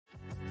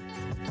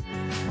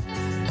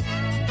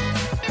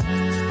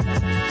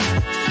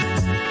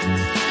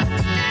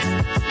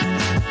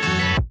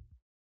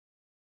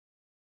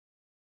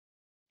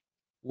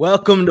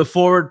Welcome to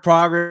Forward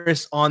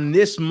Progress on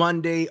this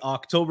Monday,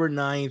 October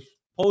 9th,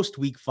 post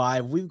week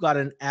 5. We've got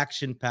an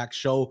action-packed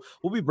show.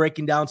 We'll be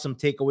breaking down some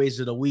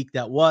takeaways of the week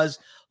that was.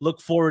 Look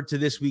forward to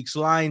this week's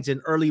lines and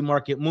early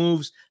market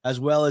moves, as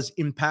well as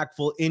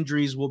impactful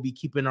injuries we'll be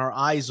keeping our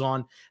eyes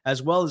on,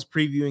 as well as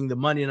previewing the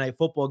Monday Night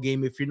Football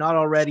game. If you're not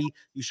already,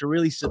 you should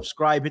really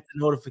subscribe, hit the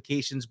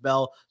notifications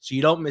bell so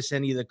you don't miss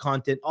any of the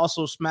content.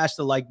 Also, smash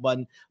the like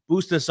button.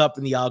 Boost us up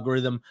in the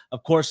algorithm.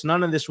 Of course,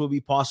 none of this will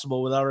be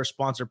possible without our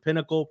sponsor,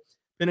 Pinnacle.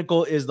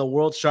 Pinnacle is the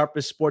world's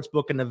sharpest sports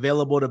book and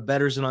available to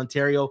bettors in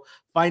Ontario.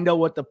 Find out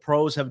what the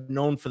pros have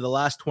known for the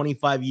last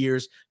 25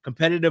 years.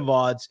 Competitive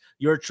odds,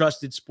 your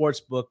trusted sports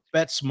book.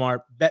 Bet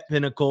smart, bet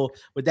Pinnacle.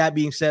 With that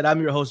being said,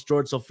 I'm your host,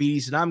 George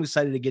Sofidis, and I'm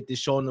excited to get this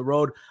show on the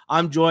road.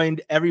 I'm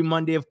joined every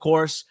Monday, of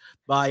course,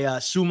 by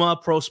Suma,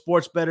 pro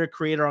sports bettor,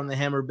 creator on the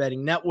Hammer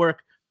Betting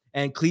Network,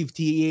 and Cleve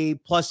TA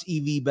plus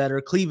EV Better,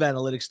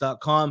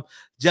 cleveanalytics.com.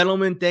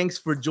 Gentlemen, thanks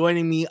for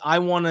joining me. I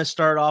want to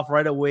start off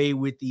right away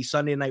with the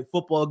Sunday Night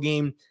Football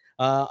game.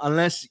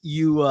 Unless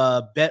you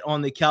bet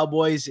on the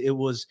Cowboys, it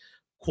was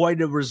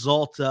quite a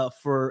result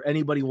for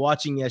anybody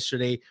watching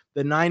yesterday.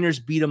 The Niners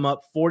beat them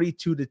up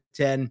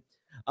 42-10.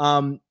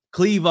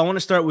 Cleve, I want to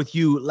start with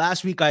you.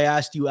 Last week, I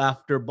asked you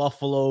after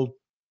Buffalo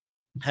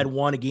had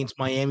won against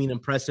Miami in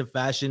impressive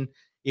fashion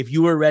if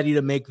you were ready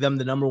to make them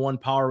the number one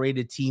power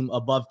rated team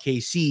above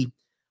KC.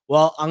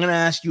 Well, I'm going to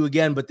ask you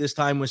again, but this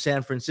time with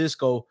San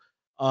Francisco.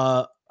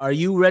 Are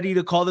you ready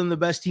to call them the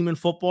best team in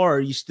football, or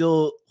are you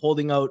still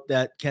holding out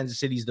that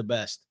Kansas City's the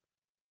best?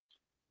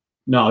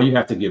 No, you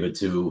have to give it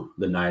to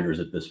the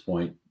Niners at this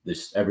point.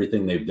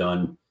 Everything they've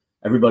done,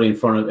 everybody in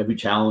front of every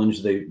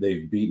challenge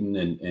they've beaten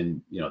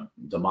and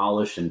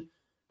demolished, and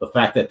the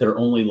fact that their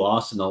only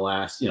loss in the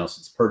last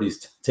since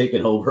Purdy's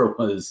taken over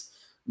was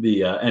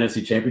the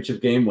NFC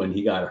Championship game when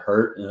he got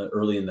hurt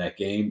early in that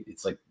game.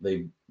 It's like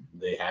they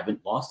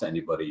haven't lost to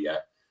anybody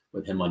yet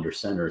with him under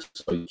center,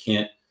 so you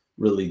can't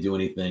really do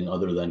anything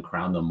other than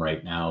crown them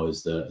right now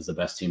as the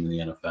best team in the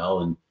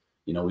NFL. And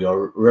we're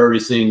already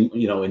seeing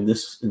in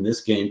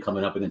this game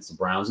coming up against the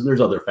Browns, and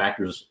there's other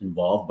factors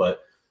involved,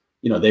 but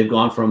they've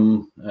gone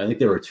from, I think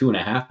they were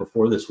 2.5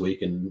 before this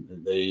week, and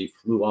they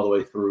flew all the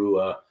way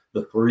through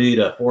the 3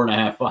 to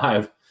 4.5,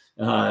 5.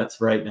 It's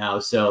right now.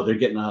 So they're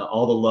getting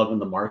all the love in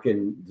the market,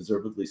 and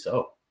deservedly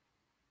so.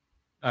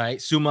 All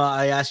right, Suma,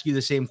 I ask you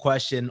the same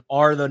question.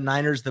 Are the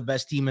Niners the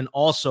best team? And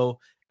also,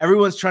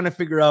 everyone's trying to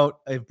figure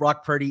out if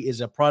Brock Purdy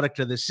is a product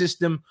of the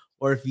system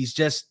or if he's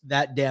just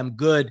that damn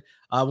good.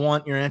 I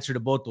want your answer to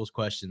both those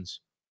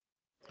questions.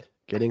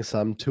 Getting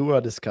some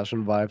tour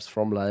discussion vibes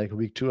from like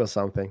week 2 or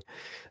something.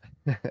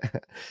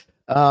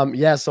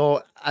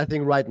 So I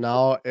think right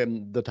now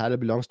the title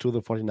belongs to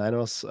the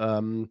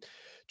 49ers.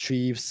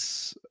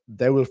 Chiefs,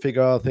 they will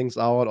figure things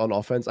out on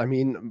offense. I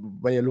mean,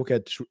 when you look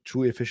at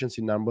true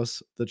efficiency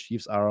numbers, the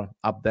Chiefs are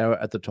up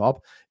there at the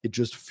top. It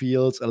just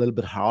feels a little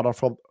bit harder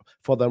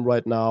for them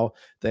right now.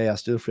 They are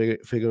still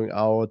figuring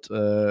out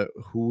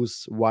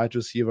who's wide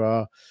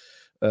receiver,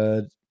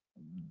 the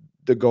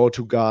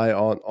go-to guy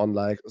on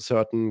like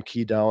certain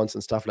key downs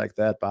and stuff like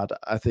that. But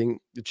I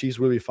think the Chiefs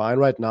will be fine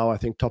right now. I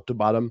think top to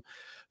bottom,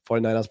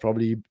 49ers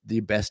probably the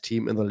best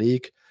team in the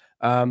league.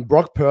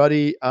 Brock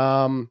Purdy,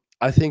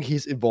 I think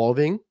he's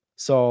evolving.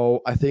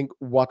 So I think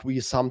what we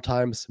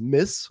sometimes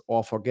miss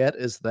or forget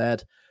is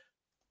that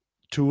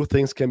two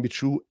things can be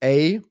true.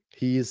 A,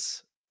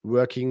 he's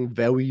working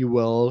very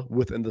well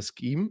within the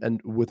scheme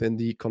and within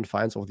the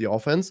confines of the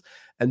offense.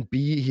 And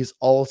B, he's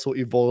also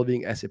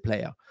evolving as a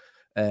player.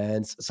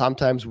 And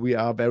sometimes we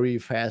are very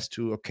fast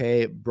to,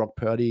 okay, Brock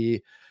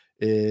Purdy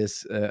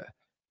is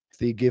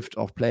the gift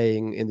of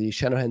playing in the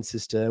Shanahan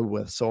system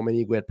with so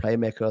many great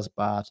playmakers,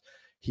 but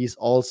he's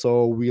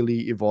also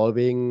really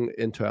evolving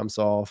in terms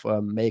of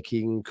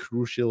making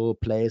crucial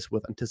plays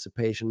with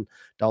anticipation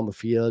down the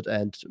field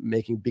and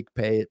making big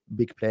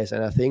plays.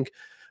 And I think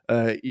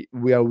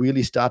we are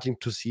really starting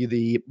to see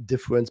the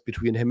difference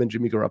between him and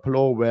Jimmy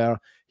Garoppolo, where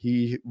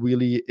he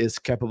really is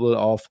capable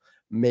of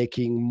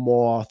making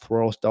more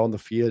throws down the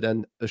field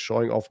and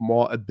showing off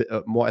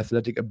more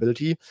athletic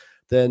ability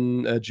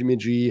than Jimmy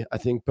G. I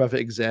think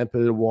perfect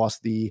example was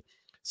the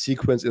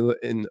sequence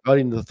in early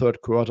in the third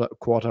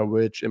quarter,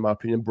 which in my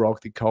opinion broke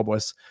the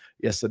Cowboys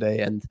yesterday.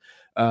 And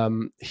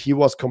he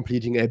was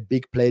completing a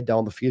big play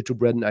down the field to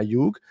Brandon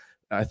Ayuk,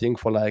 I think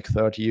for like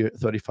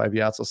 35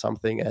 yards or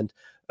something. And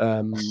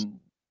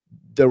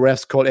the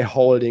refs called a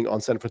holding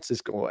on San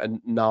Francisco,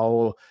 and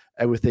now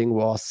everything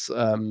was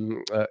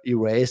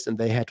erased, and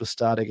they had to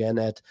start again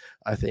at,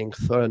 I think,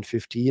 3rd and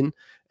 15.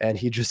 And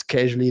he just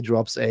casually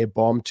drops a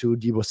bomb to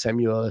Deebo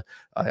Samuel.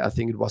 I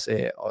think it was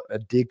a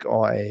dig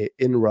or a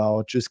in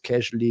route, just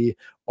casually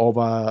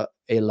over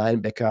a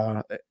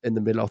linebacker in the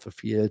middle of the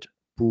field.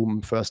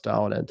 Boom, first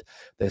down, and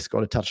they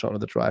scored a touchdown on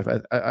the drive.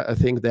 I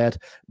think that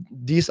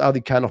these are the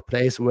kind of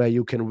plays where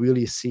you can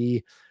really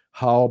see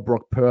how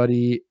Brock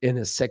Purdy in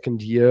his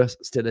second year,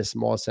 still a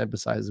small sample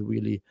size, is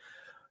really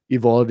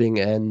evolving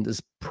and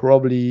is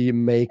probably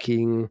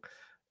making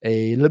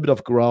a little bit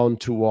of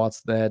ground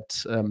towards that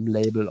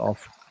label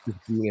of just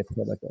being a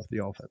product of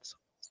the offense.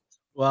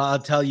 Well, I'll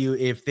tell you,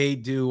 if they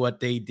do what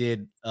they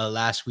did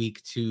last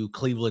week to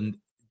Cleveland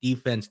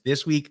defense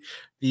this week,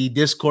 the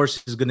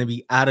discourse is going to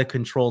be out of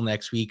control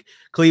next week.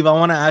 Cleve, I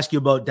want to ask you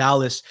about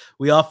Dallas.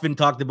 We often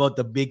talked about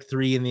the big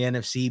three in the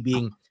NFC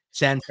being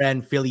San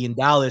Fran, Philly, and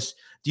Dallas.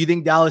 Do you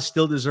think Dallas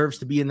still deserves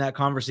to be in that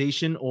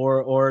conversation,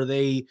 or are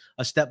they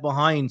a step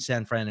behind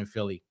San Fran and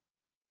Philly?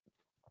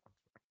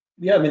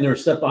 Yeah, I mean, they're a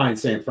step behind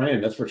San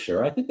Fran, that's for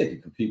sure. I think they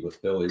can compete with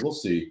Philly. We'll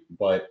see.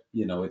 But,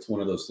 it's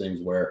one of those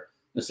things where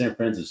the San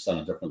Fran's is on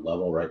a different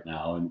level right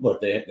now. And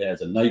look, they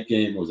had a night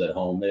game, was at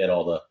home. They had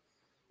all the,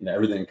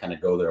 everything kind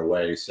of go their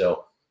way.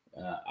 So,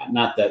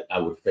 not that I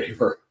would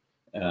favor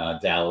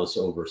Dallas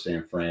over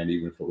San Fran,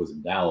 even if it was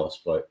in Dallas.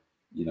 But,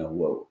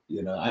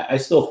 I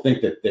still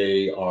think that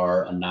they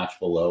are a notch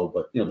below,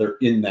 but, they're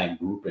in that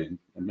grouping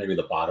and maybe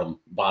the bottom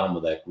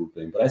of that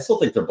grouping. But I still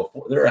think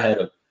they're ahead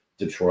of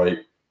Detroit.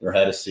 They're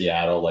ahead of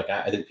Seattle. Like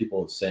I think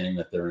people are saying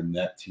that they're in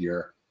that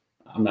tier.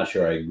 I'm not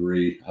sure I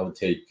agree. I would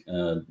take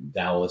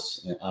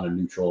Dallas on a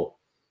neutral,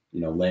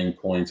 laying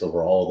points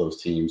over all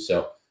those teams.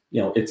 So,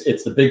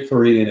 it's the big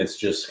three, and it's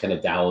just kind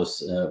of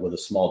Dallas with a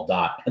small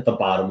dot at the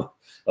bottom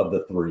of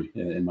the three,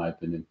 in my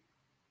opinion.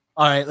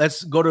 All right,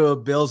 let's go to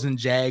Bills and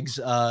Jags.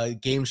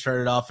 Game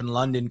started off in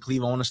London.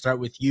 Cleve, I want to start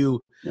with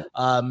you.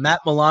 Yeah. Matt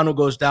Milano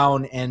goes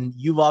down, and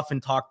you've often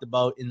talked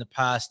about in the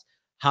past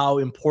how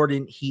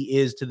important he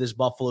is to this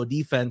Buffalo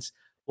defense.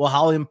 Well,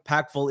 how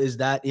impactful is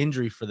that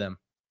injury for them?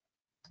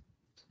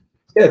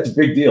 Yeah, it's a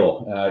big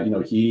deal.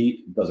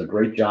 He does a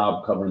great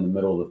job covering the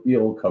middle of the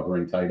field,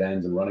 covering tight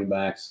ends and running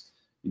backs.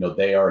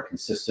 They are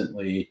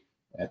consistently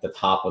at the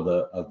top of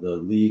the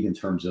league in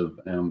terms of,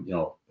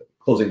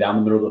 closing down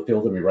the middle of the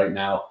field. I mean, right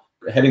now,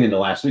 heading into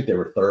last week, they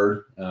were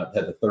third,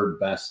 had the third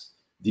best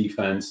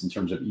defense in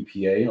terms of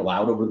EPA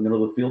allowed over the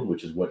middle of the field,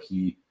 which is what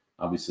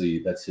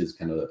obviously that's his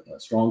kind of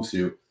strong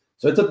suit.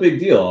 So it's a big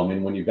deal. I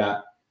mean, when you've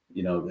got,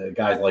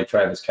 guys like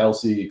Travis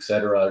Kelce, et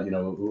cetera,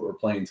 who are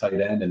playing tight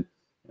end and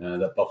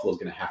that Buffalo's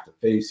going to have to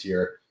face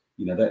here,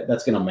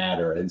 that's going to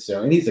matter. And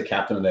he's the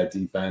captain of that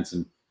defense.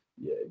 And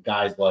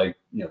guys like,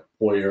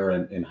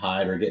 Poyer and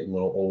Hyde are getting a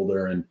little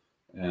older, and,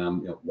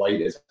 White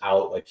is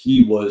out. Like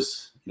he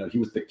was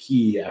the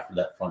key after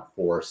that front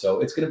four. So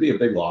it's going to be a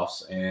big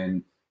loss.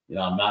 And,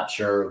 I'm not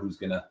sure who's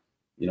going to,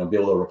 be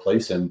able to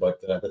replace him,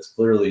 but that's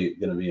clearly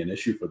going to be an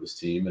issue for this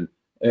team. And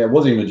it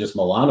wasn't even just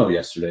Milano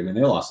yesterday. I mean,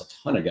 they lost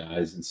a ton of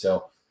guys. And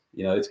so,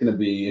 it's going to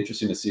be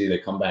interesting to see they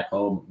come back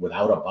home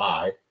without a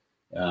bye.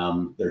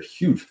 They're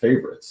huge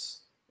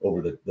favorites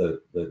over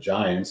the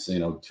Giants,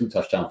 2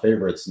 touchdown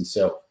favorites. And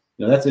so,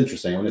 that's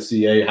interesting. I want to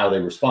see how they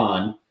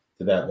respond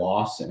to that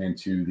loss and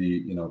to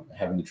the,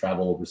 having to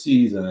travel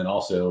overseas. And then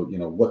also,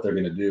 what they're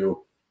going to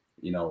do,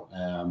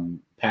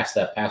 past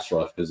that pass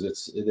rush,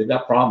 because they've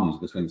got problems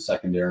between the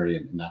secondary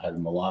and not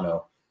having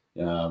Milano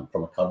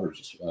from a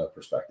coverage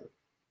perspective.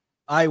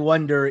 I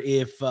wonder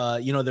if,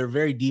 they're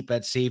very deep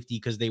at safety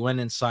because they went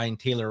and signed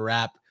Taylor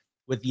Rapp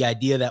with the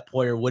idea that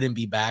Poyer wouldn't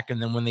be back.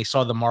 And then when they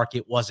saw the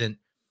market wasn't,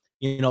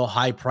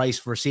 high price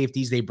for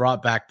safeties, they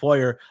brought back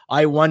Poyer.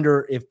 I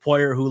wonder if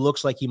Poyer, who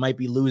looks like he might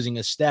be losing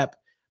a step,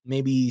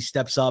 maybe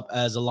steps up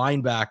as a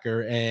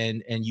linebacker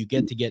and you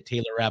get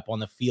Taylor Rapp on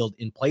the field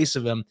in place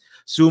of him.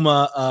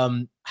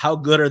 Suma, how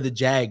good are the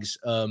Jags?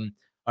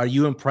 Are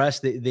you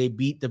impressed? They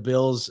beat the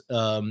Bills.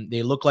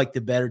 They look like the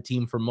better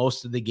team for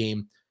most of the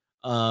game.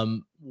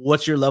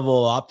 What's your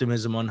level of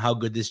optimism on how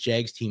good this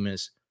Jags team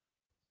is?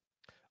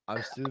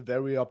 I'm still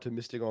very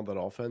optimistic on that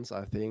offense.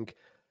 I think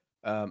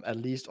at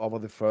least over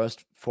the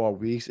first 4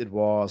 weeks, it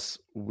was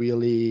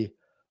really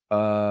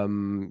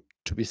to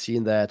be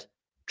seen that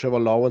Trevor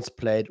Lawrence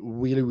played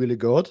really, really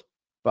good,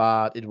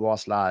 but it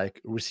was like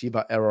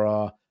receiver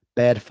error,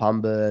 bad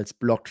fumbles,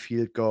 blocked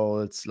field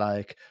goals,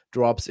 like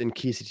drops in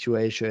key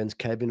situations.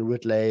 Calvin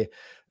Ridley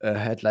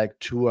had like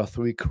 2 or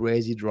 3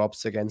 crazy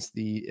drops against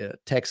the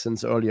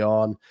Texans early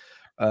on,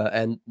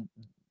 and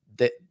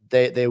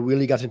they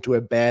really got into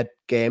a bad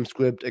game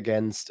script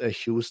against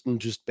Houston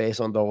just based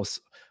on those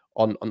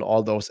on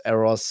all those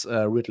errors.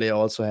 Ridley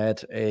also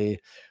had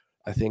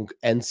I think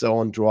end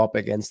zone drop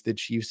against the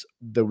Chiefs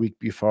the week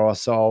before.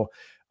 So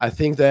I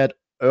think that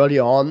early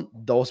on,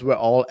 those were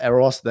all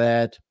errors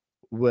that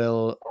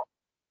will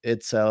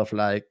itself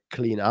like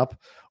clean up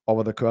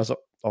over the course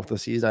of the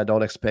season. I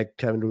don't expect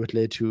Kevin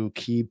Ridley to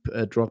keep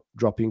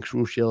dropping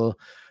crucial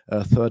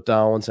third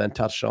downs and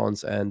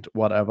touchdowns and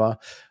whatever.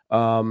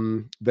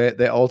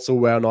 They also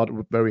were not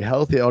very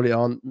healthy early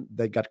on.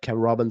 They got Cam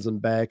Robinson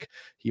back.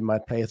 He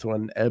might play through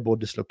an elbow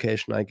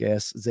dislocation, I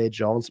guess. Zay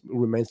Jones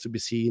remains to be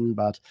seen,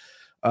 but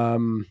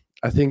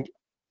I think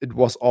it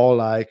was all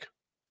like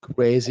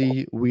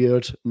crazy,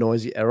 weird,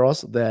 noisy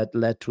errors that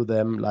led to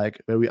them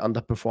like very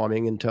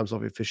underperforming in terms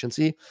of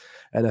efficiency.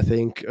 And I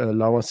think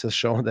Lawrence has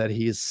shown that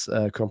he's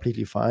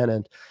completely fine.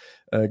 And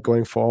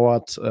going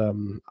forward,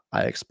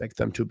 I expect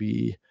them to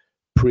be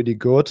pretty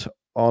good.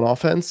 on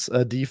offense.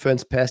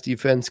 Defense, pass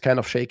defense, kind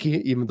of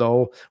shaky, even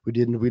though we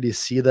didn't really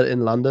see that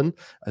in London.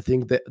 I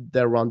think that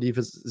their run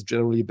defense is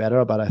generally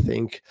better, but I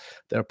think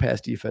their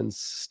pass defense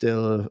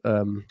still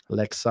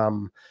lacks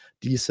some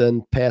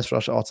decent pass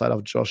rush outside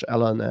of Josh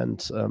Allen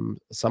and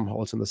some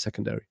holes in the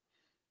secondary.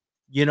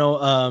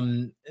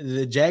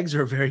 The Jags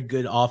are a very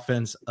good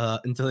offense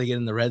until they get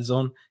in the red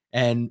zone.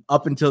 And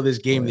up until this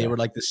game, they were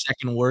like the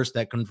second worst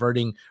at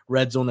converting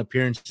red zone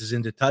appearances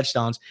into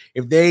touchdowns.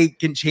 If they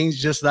can change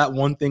just that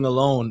one thing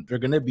alone, they're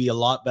going to be a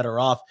lot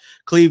better off.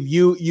 Cleve,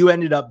 you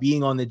ended up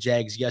being on the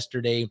Jags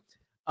yesterday.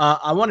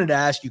 I wanted to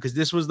ask you, because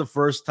this was the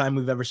first time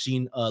we've ever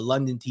seen a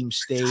London team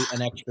stay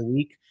an extra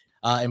week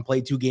and play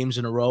 2 games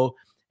in a row.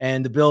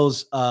 And the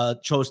Bills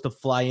chose to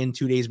fly in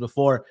 2 days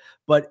before.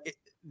 But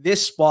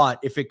this spot,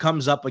 if it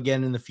comes up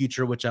again in the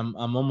future, which I'm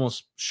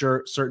almost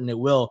certain it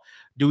will,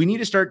 do we need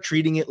to start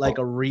treating it like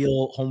a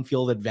real home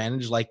field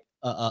advantage, like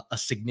a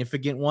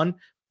significant one,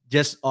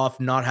 just off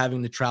not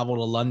having to travel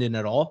to London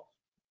at all?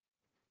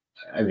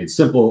 I mean,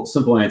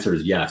 simple answer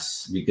is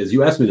yes, because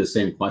you asked me the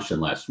same question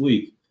last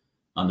week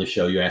on the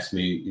show. You asked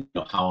me,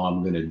 how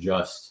I'm going to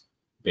adjust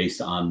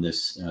based on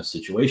this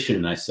situation,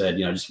 and I said,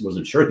 I just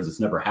wasn't sure because it's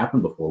never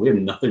happened before. We have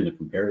nothing to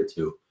compare it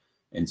to.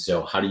 And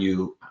so how do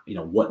you,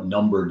 what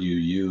number do you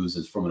use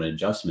as from an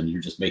adjustment?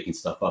 You're just making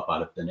stuff up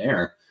out of thin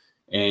air.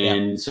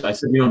 And so I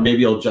said,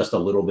 maybe I'll adjust a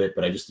little bit,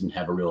 but I just didn't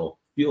have a real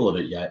feel of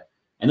it yet.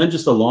 And then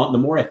just the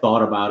more I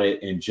thought about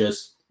it, and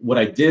just what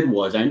I did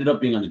was I ended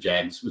up being on the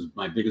Jags. It was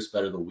my biggest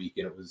bet of the week.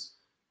 And it was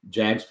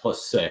Jags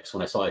 +6.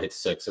 When I saw it hit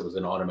 6, it was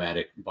an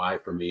automatic buy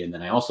for me. And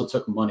then I also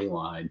took money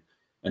line.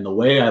 And the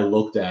way I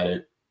looked at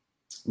it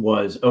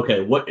was,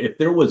 okay, what if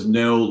there was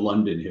no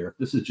London here? If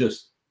this is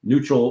just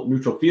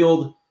neutral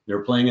field,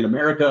 they're playing in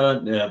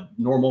America,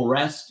 normal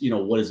rest,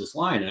 what is this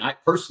line? And I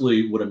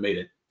personally would have made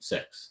it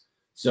 6.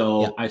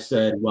 So I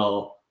said,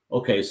 well,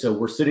 okay, so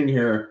we're sitting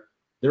here.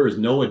 There is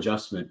no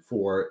adjustment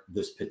for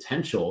this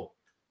potential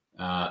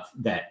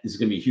that is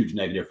going to be a huge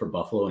negative for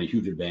Buffalo and a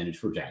huge advantage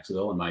for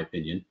Jacksonville, in my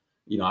opinion.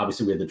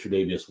 Obviously we had the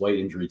Tre'Davious White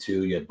injury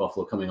too. You had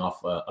Buffalo coming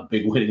off a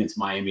big win against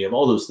Miami. Of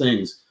all those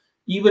things,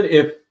 even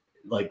if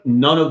like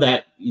none of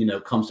that,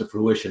 comes to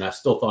fruition, I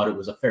still thought it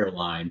was a fair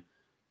line.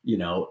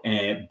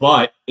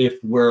 But if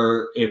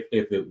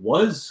it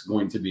was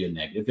going to be a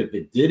negative, if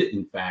it did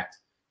in fact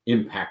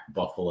impact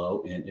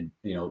Buffalo and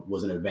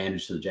was an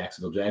advantage to the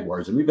Jacksonville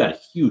Jaguars, and we've got a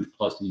huge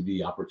plus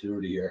EV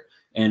opportunity here.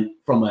 And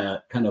from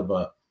a kind of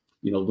a,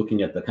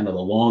 looking at the kind of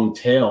the long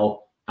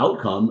tail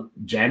outcome,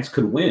 Jags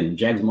could win.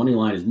 Jags money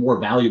line is more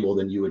valuable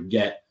than you would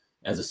get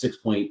as a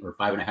 6-point or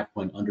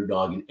 5.5-point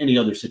underdog in any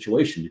other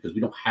situation, because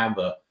we don't have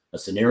a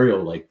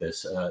scenario like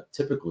this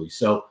typically.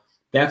 So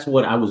that's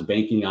what I was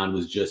banking on,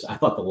 was just, I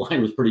thought the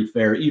line was pretty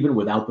fair, even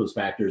without those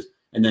factors.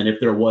 And then if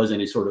there was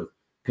any sort of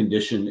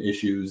condition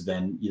issues,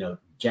 then,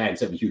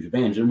 Jags have a huge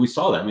advantage. And we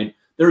saw that. I mean,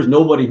 there's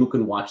nobody who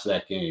can watch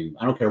that game.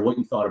 I don't care what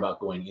you thought about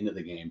going into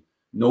the game.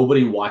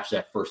 Nobody watched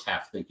that first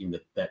half thinking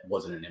that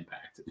wasn't an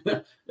impact.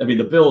 I mean,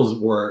 the Bills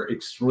were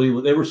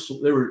they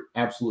were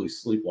absolutely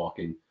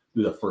sleepwalking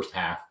through the first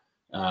half.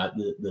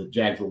 The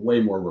Jags were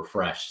way more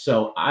refreshed.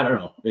 So I don't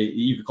know.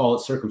 You could call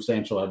it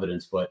circumstantial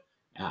evidence, but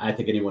I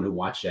think anyone who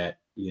watched that,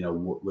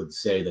 would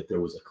say that there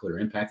was a clear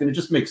impact. And it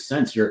just makes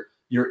sense. You're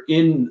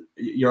in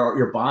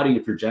your body.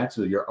 If you're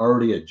Jacksonville, you're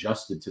already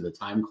adjusted to the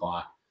time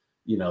clock.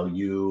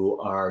 You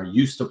are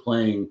used to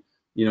playing,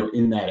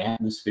 in that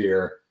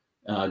atmosphere,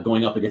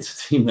 going up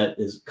against a team that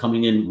is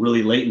coming in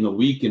really late in the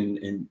week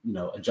and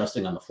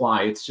adjusting on the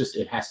fly. It's just,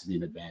 it has to be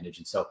an advantage.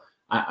 And so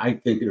I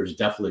think there's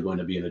definitely going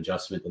to be an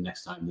adjustment the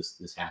next time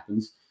this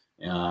happens.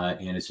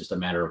 And it's just a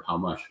matter of how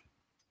much.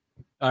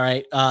 All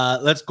right,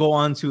 let's go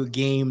on to a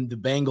game, the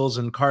Bengals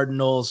and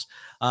Cardinals.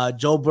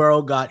 Joe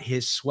Burrow got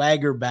his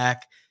swagger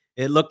back.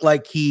 It looked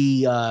like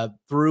he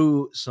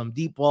threw some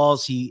deep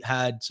balls. He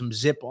had some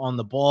zip on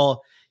the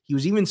ball. He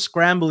was even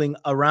scrambling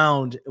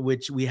around,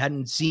 which we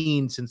hadn't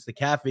seen since the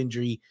calf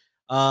injury.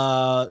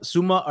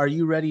 Suma, are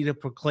you ready to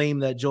proclaim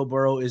that Joe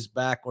Burrow is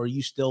back, or are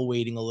you still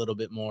waiting a little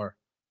bit more?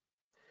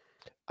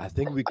 I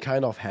think we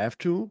kind of have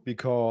to,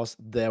 because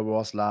there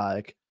was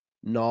like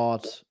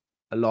not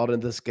a lot in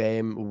this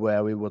game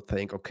where we would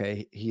think,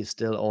 okay, he's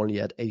still only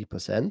at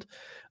 80%.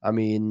 I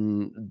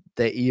mean,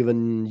 they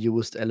even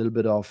used a little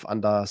bit of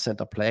under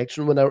center play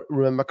action, when I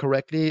remember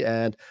correctly.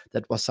 And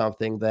that was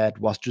something that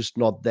was just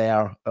not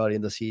there early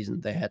in the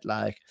season. They had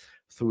like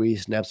 3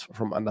 snaps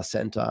from under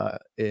center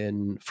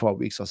in 4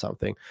 weeks or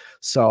something.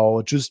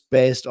 So just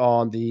based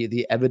on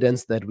the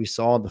evidence that we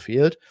saw on the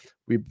field,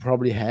 we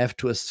probably have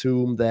to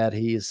assume that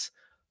he's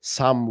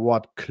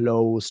somewhat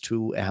close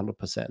to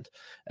 100%.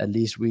 At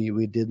least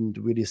we didn't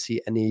really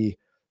see any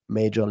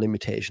major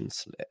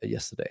limitations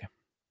yesterday.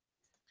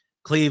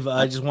 Cleve,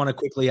 I just want to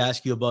quickly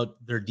ask you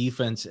about their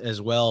defense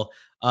as well.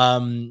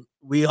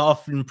 We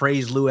often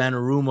praise Lou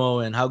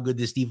Anarumo and how good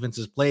this defense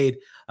has played.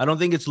 I don't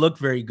think it's looked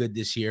very good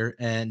this year.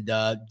 And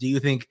do you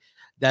think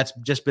that's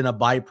just been a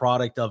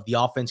byproduct of the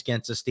offense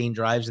can't sustain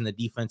drives and the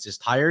defense is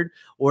tired?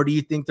 Or do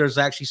you think there's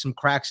actually some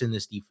cracks in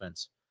this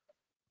defense?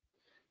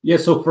 Yeah,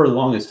 so for the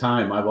longest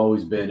time, I've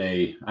always been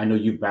I know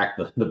you back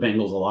the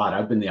Bengals a lot.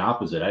 I've been the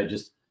opposite. I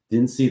just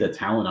didn't see the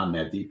talent on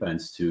that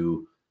defense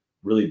to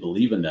really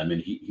believe in them.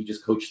 And he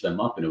just coached them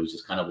up. And it was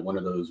just kind of one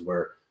of those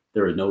where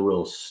there was no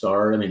real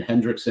star. I mean,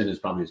 Hendrickson is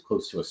probably as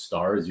close to a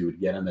star as you would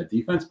get on that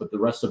defense, but the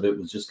rest of it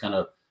was just kind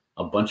of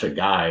a bunch of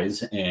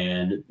guys.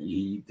 And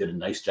he did a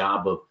nice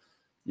job of,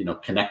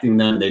 connecting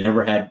them. They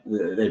had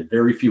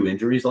very few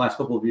injuries the last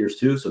couple of years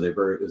too. So it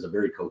was a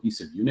very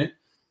cohesive unit.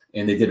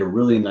 And they did a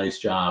really nice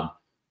job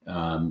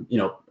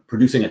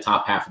producing a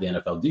top half of the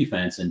NFL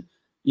defense. And,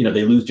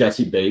 they lose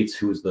Jesse Bates,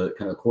 who was the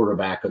kind of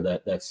quarterback of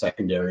that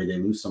secondary. They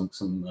lose some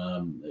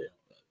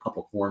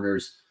couple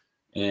corners,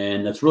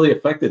 and that's really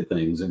affected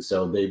things. And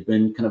so they've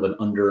been kind of an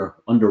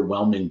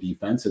underwhelming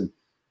defense. And,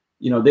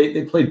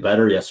 they played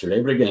better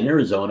yesterday. But again,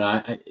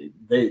 Arizona,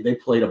 they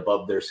played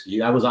above their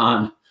ski. I was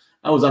on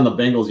the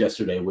Bengals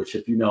yesterday, which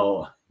if you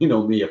know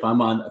me, if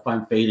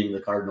I'm fading the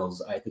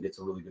Cardinals, I think it's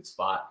a really good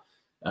spot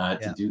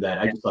to do that.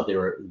 I just thought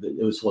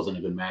this wasn't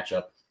a good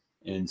matchup.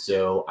 And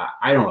so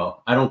I don't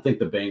know. I don't think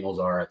the Bengals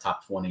are a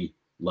top 20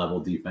 level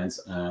defense.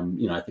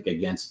 I think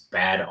against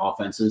bad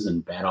offenses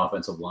and bad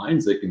offensive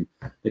lines, they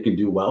can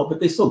do well,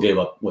 but they still gave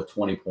up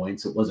 20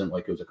 points. It wasn't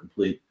like it was a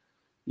complete,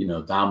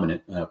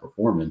 dominant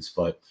performance,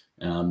 but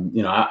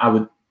I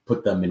would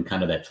put them in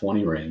kind of that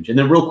 20 range. And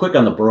then real quick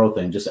on the Burrow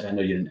thing, just, I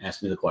know you didn't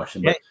ask me the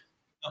question, but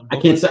I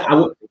can't say I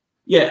would.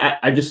 Yeah.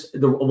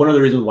 One of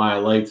the reasons why I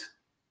liked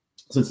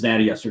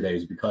Cincinnati yesterday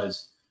is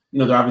because,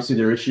 they're obviously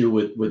their issue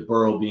with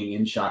Burrow being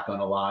in shotgun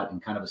a lot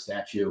and kind of a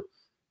statue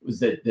was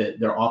that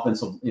their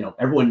offensive,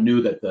 everyone knew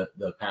that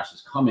the pass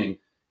was coming,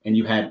 and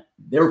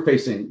they were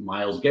facing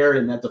Myles Garrett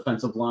in that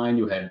defensive line.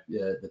 You had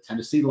the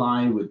Tennessee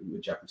line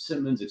with Jeffrey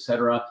Simmons, et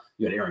cetera.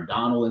 You had Aaron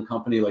Donald and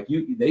company.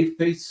 They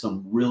faced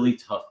some really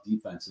tough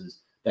defenses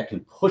that can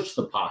push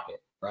the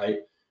pocket, right?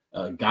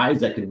 Guys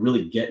that can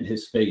really get in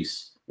his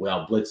face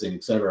without blitzing,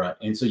 et cetera.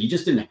 And so you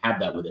just didn't have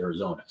that with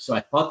Arizona. So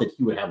I thought that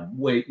he would have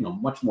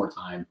much more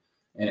time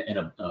and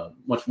a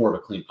much more of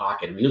a clean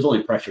pocket. I mean, he was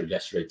only pressured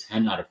yesterday,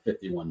 10 out of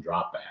 51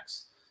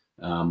 dropbacks.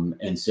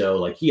 And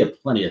so he had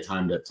plenty of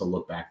time to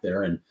look back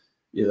there. And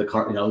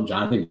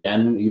Jonathan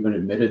Gannon even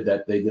admitted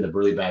that they did a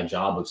really bad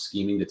job of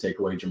scheming to take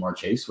away Jamar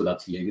Chase without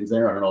T. Higgins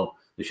there. I don't know.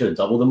 They should have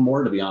doubled him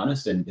more, to be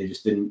honest. And they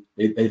just didn't.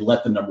 They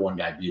let the number one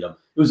guy beat him.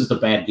 It was just a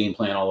bad game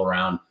plan all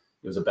around.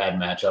 It was a bad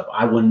matchup.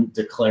 I wouldn't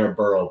declare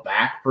Burrow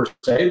back per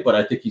se, but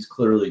I think he's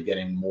clearly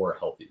getting more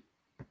healthy.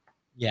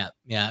 Yeah.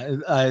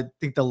 I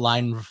think the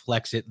line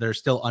reflects it. They're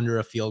still under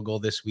a field goal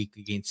this week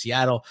against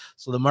Seattle.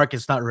 So the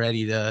market's not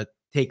ready to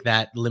take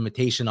that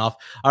limitation off.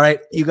 All right.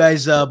 You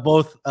guys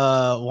both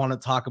want to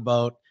talk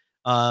about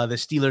the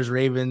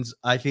Steelers-Ravens.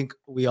 I think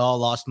we all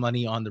lost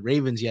money on the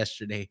Ravens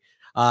yesterday.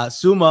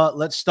 Suma,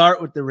 let's start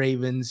with the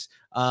Ravens.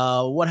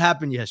 What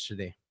happened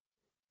yesterday?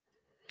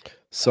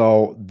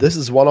 So this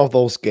is one of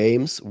those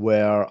games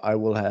where I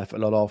will have a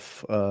lot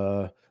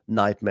of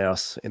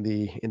nightmares in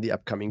the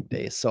upcoming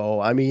days. So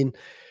I mean,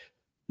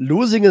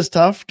 losing is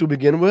tough to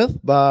begin with,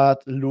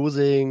 but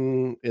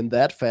losing in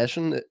that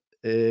fashion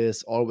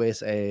is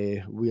always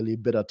a really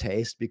bitter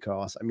taste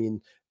because I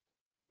mean,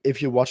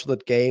 if you watch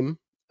that game,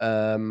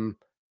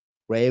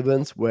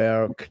 Ravens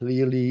were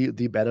clearly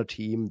the better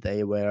team.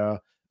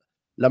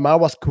 Lamar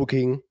was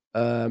cooking.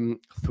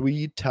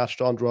 3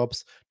 touchdown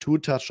drops, 2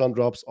 touchdown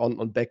drops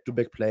on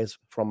back-to-back plays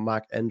from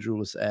Mark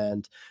Andrews,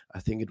 and I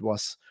think it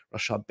was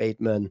Rashad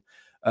Bateman.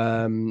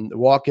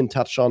 Walk-in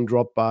touchdown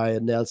drop by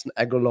Nelson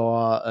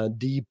Aguilar, a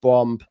deep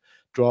bomb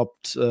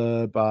dropped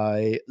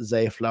by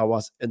Zay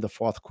Flowers in the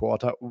fourth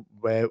quarter,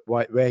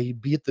 where he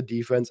beat the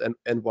defense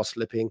and was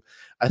slipping.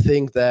 I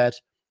think that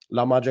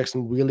Lamar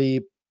Jackson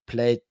really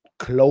played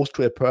close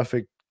to a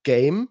perfect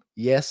game.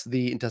 Yes,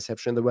 the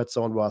interception in the red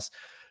zone was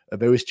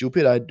very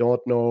stupid. I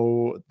don't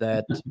know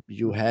that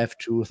you have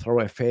to throw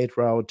a fade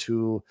route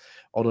to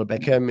Odell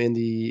Beckham in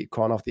the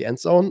corner of the end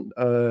zone.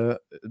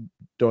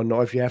 Don't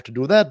know if you have to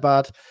do that,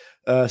 but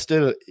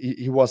still,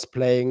 he was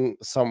playing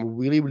some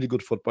really, really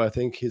good football. I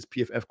think his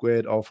PFF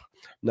grade of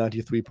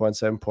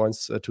 93.7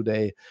 points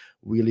today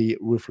really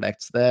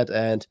reflects that.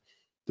 And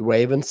the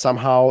Ravens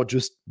somehow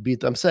just beat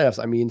themselves.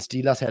 I mean,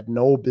 Steelers had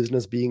no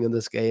business being in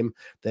this game.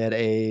 They had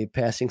a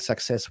passing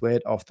success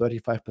rate of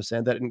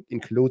 35%. That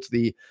includes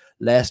the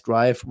last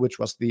drive, which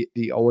was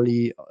the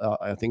only,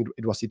 I think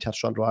it was the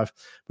touchdown drive,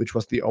 which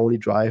was the only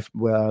drive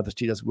where the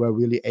Steelers were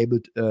really able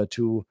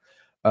to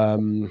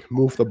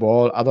move the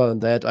ball. Other than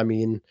that, I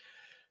mean,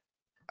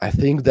 I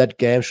think that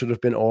game should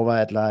have been over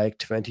at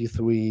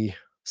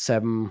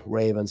 23-7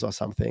 Ravens or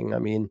something. I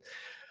mean,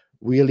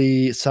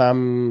 really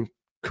some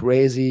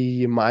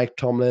crazy Mike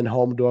Tomlin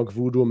home dog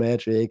voodoo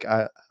magic.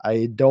 I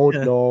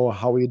don't know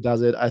how he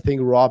does it. I think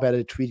Rob had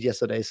a tweet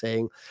yesterday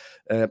saying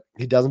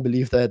he doesn't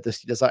believe that the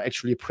Steelers are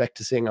actually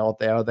practicing out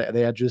there.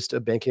 They are just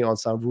banking on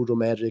some voodoo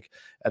magic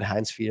at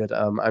Heinz Field.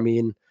 I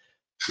mean,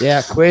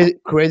 yeah,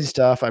 crazy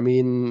stuff. I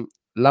mean,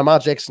 Lamar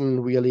Jackson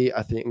really,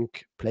 I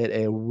think, played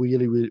a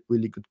really, really,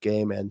 really good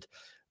game, and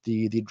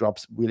the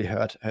drops really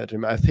hurt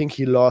him. I think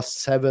he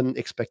lost 7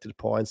 expected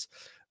points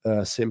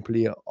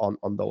simply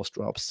on those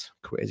drops.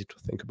 Crazy to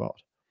think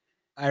about.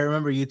 I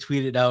remember you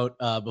tweeted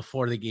out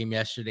before the game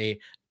yesterday.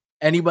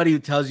 Anybody who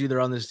tells you they're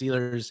on the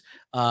Steelers,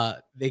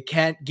 they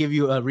can't give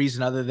you a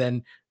reason other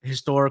than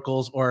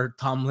historicals or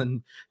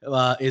Tomlin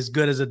is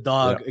good as a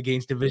dog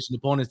against division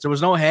opponents. There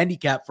was no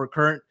handicap for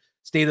current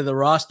state of the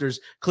rosters.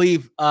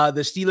 Cleve, the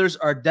Steelers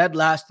are dead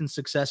last in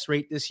success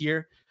rate this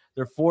year.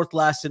 They're fourth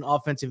last in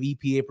offensive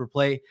EPA per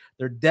play.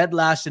 They're dead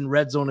last in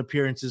red zone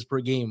appearances per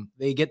game.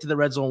 They get to the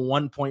red zone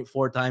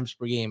 1.4 times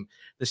per game.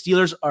 The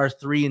Steelers are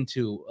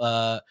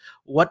 3-2.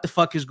 What the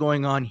fuck is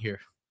going on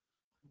here?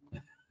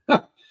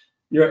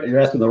 You're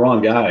asking the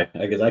wrong guy,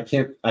 because I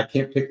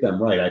can't pick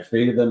them right. I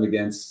faded them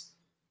against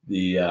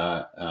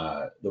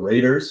the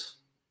Raiders,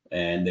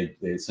 and they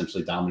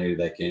essentially dominated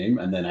that game.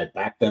 And then I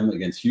backed them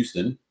against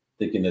Houston,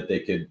 thinking that they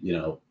could,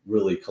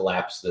 really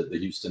collapse the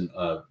Houston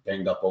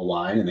banged up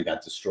O-line, and they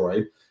got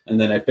destroyed. And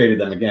then I faded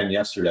them again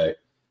yesterday,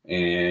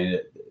 and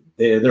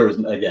there was,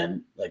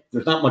 again, like,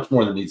 there's not much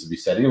more that needs to be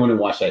said. Anyone who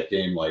watched that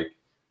game, like,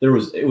 it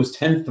was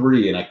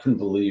 10-3, and I couldn't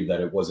believe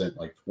that it wasn't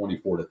like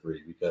 24-3,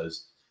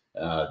 because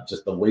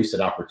just the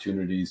wasted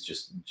opportunities,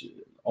 just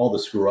all the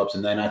screw ups.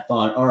 And then I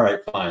thought, all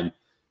right, fine.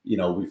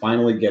 We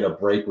finally get a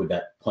break with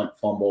that punt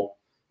fumble.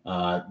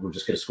 We're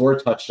just going to score a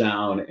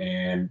touchdown,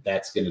 and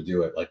that's going to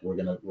do it. Like, we're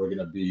going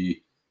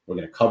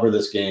to cover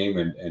this game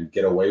and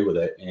get away with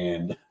it.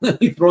 And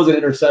he throws an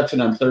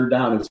interception on third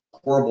down. It was a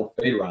horrible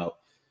fade route.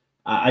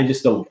 I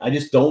just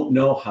don't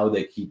know how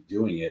they keep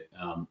doing it.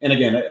 And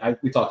again,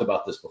 we talked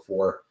about this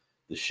before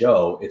the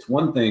show. It's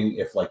one thing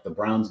if, like, the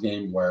Browns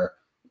game, where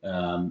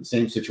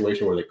same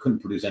situation where they couldn't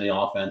produce any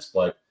offense,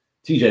 but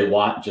TJ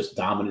Watt just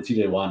dominated.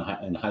 TJ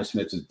Watt and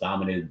Highsmith just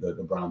dominated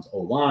the Browns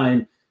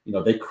O-line.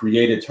 They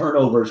created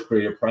turnovers,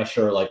 created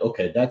pressure. Like,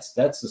 okay, that's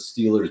the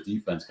Steelers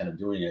defense kind of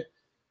doing it.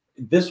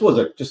 This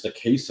was just a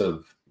case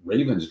of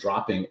Ravens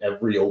dropping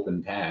every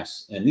open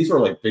pass. And these were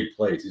like big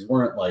plays. These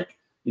weren't like,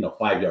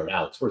 5-yard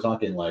outs. We're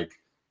talking like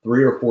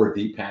 3 or 4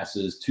 deep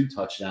passes, 2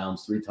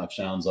 touchdowns, 3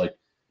 touchdowns, like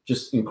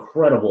just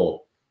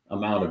incredible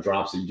amount of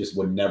drops that you just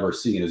would never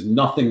see. And there's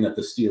nothing that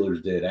the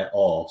Steelers did at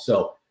all.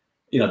 So,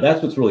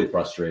 that's what's really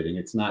frustrating.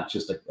 It's not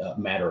just a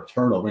matter of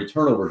turnover. I mean,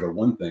 turnovers are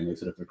one thing. They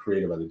said if they're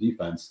created by the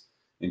defense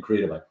and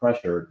created by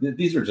pressure,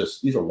 these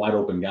are wide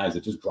open guys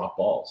that just drop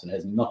balls, and it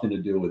has nothing to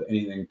do with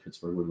anything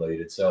Pittsburgh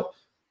related. So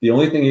the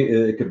only thing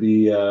it could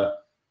be,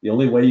 the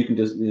only way you can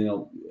just,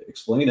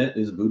 explain it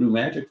is voodoo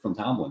magic from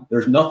Tomlin.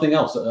 There's nothing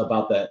else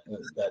about that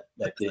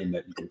game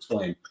that you can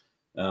explain.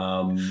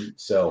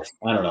 So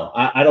I don't know.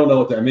 I don't know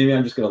what that. Maybe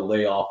I'm just going to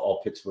lay off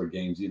all Pittsburgh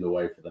games either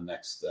way for the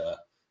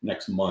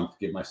next month.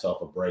 Give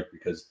myself a break,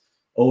 because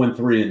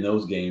 0-3 in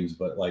those games,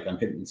 but like I'm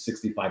hitting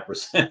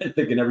 65%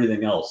 thinking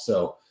everything else.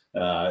 So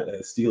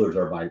Steelers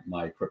are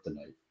my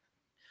kryptonite.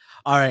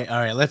 All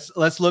right.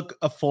 Let's look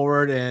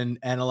forward and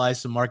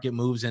analyze some market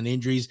moves and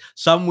injuries.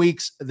 Some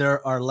weeks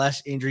there are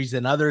less injuries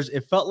than others.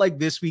 It felt like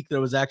this week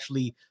there was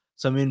actually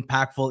some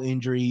impactful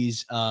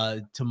injuries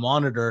to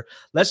monitor.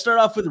 Let's start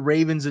off with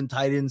Ravens and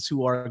Titans,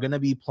 who are going to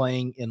be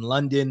playing in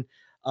London.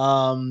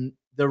 The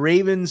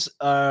Ravens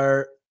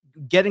are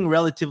getting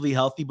relatively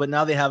healthy, but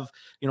now they have,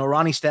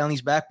 Ronnie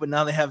Stanley's back, but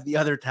now they have the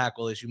other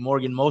tackle issue.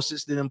 Morgan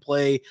Moses didn't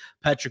play.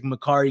 Patrick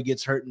McCarry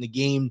gets hurt in the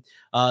game.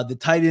 The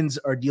Titans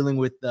are dealing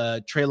with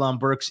Treylon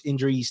Burks'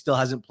 injury. He still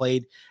hasn't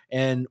played,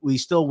 and we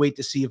still wait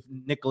to see if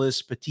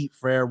Nicholas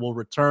Petit-Frere will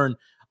return.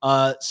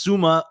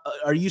 Suma,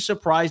 are you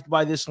surprised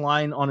by this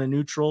line on a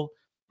neutral,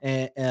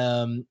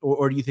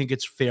 or do you think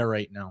it's fair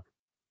right now?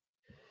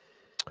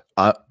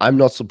 I'm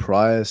not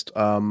surprised.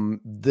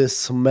 This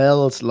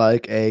smells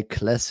like a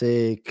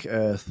classic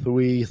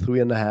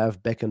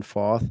 3.5 back and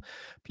forth.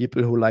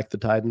 People who like the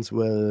Titans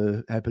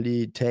will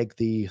happily take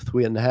the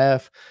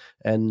 3.5,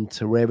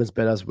 and Ravens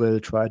bettors will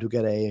try to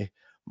get a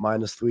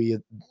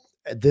 -3.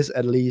 This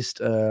at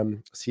least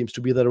seems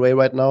to be the way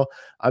right now.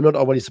 I'm not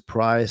overly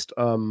surprised.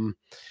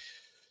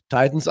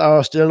 Titans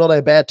are still not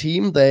a bad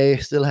team. They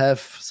still have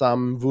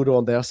some voodoo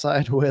on their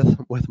side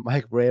with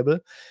Mike Vrabel.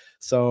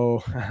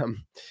 So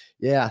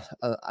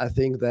I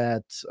think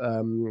that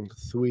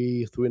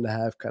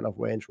 3.5 kind of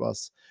range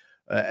was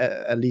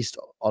at least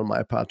on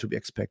my part to be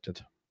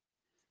expected.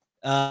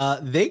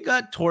 They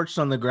got torched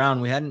on the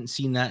ground. We hadn't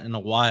seen that in a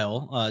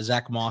while.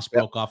 Zach Moss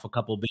broke off a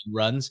couple big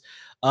runs.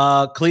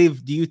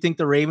 Cleve, do you think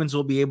the Ravens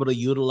will be able to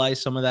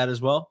utilize some of that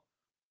as well?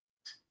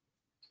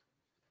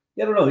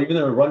 Yeah, I don't know. Even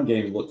their run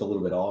game looked a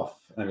little bit off.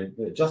 I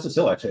mean, Justice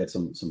Hill actually had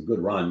some good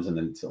runs, and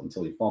then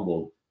until he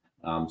fumbled,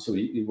 so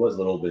he was a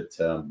little bit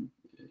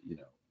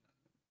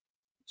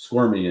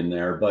squirmy in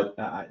there. But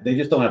they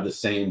just don't have the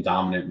same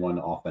dominant run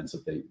offense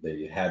that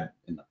they had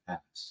in the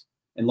past.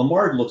 And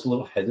Lamar looks a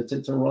little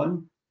hesitant to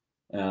run.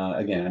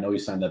 Again, I know he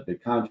signed that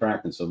big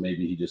contract, and so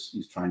maybe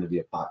he's trying to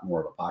be more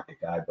of a pocket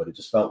guy. But it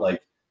just felt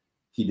like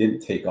he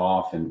didn't take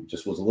off and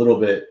just was a little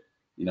bit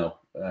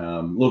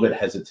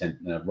hesitant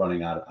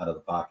running out of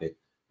the pocket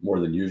more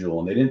than usual.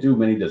 And they didn't do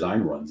many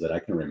design runs that I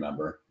can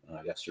remember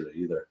yesterday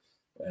either.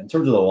 In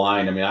terms of the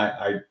line, I mean,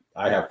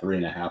 I have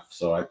 3.5,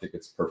 so I think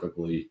it's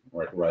perfectly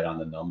right on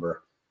the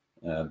number.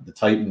 The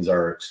Titans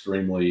are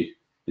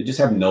they just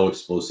have no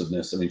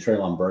explosiveness. I mean,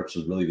 Treylon Burks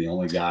was really the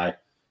only guy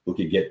who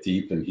could get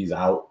deep, and he's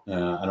out.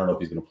 I don't know if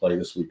he's going to play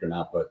this week or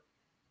not, but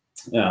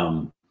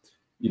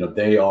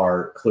they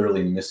are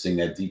clearly missing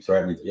that deep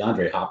threat. I mean,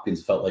 DeAndre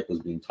Hopkins felt like was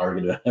being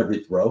targeted on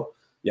every throw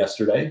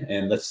yesterday,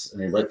 and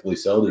rightfully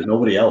so. There's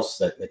nobody else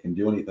that can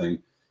do anything.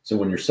 So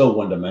when you're so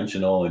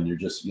one-dimensional and you're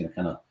just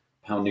kind of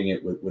pounding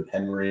it with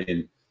Henry,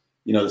 and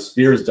the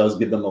Spears does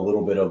give them a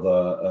little bit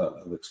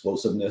of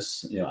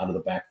explosiveness, out of the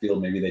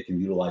backfield. Maybe they can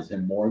utilize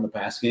him more in the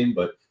pass game,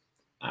 but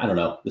I don't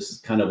know. This is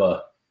kind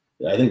of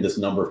I think this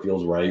number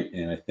feels right,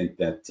 and I think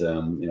that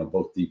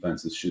both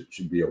defenses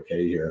should be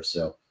okay here.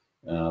 So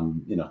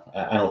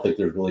I don't think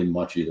there's really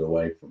much either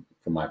way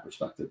from my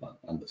perspective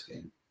on this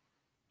game.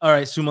 All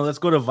right, Suma, let's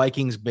go to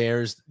Vikings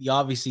Bears.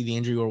 Obviously, the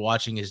injury we're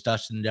watching is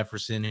Justin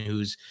Jefferson,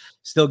 who's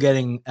still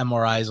getting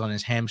MRIs on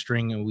his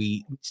hamstring, and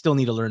we still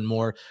need to learn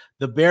more.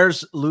 The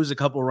Bears lose a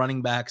couple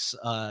running backs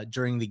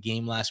during the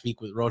game last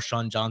week with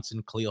Roshan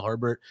Johnson, Khalil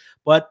Herbert,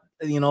 but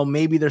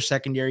maybe their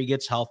secondary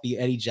gets healthy.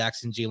 Eddie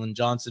Jackson, Jalen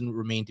Johnson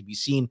remain to be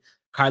seen.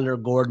 Kyler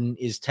Gordon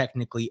is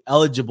technically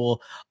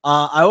eligible.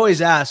 I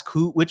always ask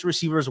which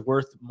receiver is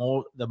worth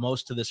the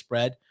most to the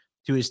spread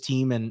to his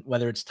team, and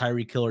whether it's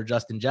Tyreek Hill or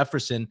Justin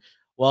Jefferson.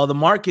 Well, the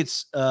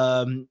markets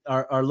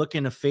are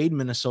looking to fade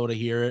Minnesota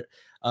here.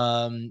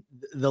 The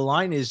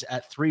line is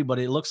at 3, but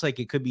it looks like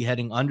it could be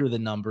heading under the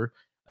number.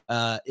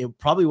 It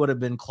probably would have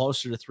been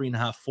closer to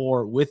 3.5,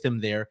 4 with him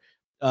there.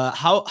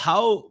 How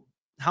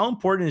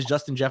important is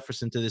Justin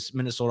Jefferson to this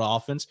Minnesota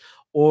offense,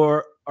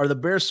 or are the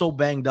Bears so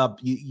banged up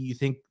you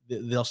think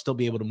they'll still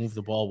be able to move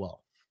the ball well?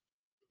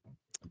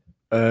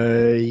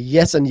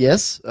 Yes and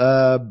yes.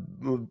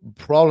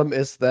 Problem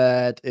is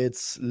that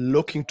it's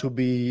looking to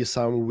be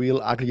some real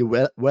ugly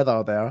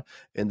weather there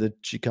in the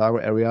Chicago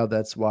area.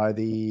 That's why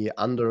the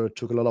under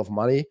took a lot of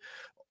money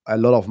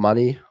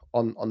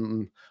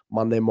on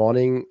Monday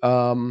morning.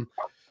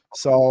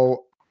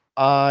 So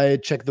I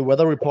checked the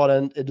weather report,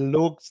 and it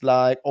looks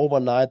like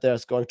overnight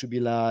there's going to be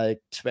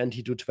like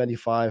 20 to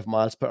 25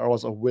 miles per hour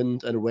of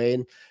wind and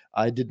rain.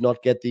 I did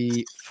not get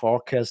the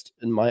forecast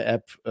in my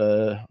app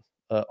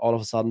all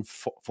of a sudden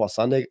for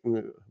Sunday.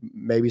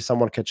 Maybe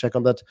someone can check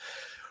on that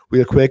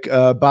real quick.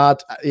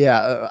 But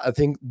I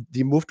think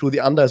the move to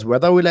the under is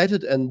weather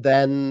related, and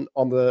then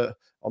on the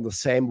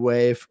same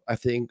wave, I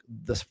think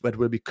the spread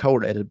will be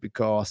correlated,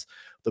 because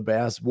the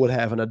Bears would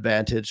have an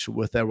advantage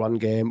with their run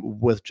game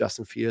with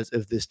Justin Fields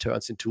if this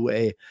turns into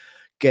a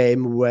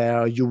game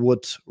where you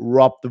would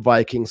rob the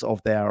Vikings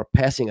of their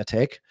passing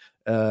attack.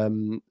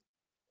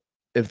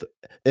 If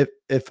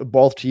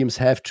both teams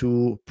have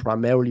to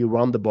primarily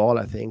run the ball,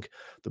 I think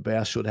the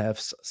Bears should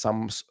have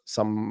some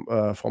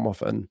form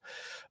of an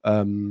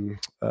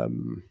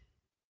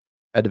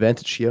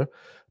advantage here.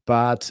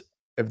 But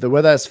if the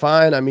weather is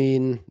fine, I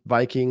mean,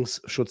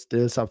 Vikings should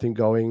still get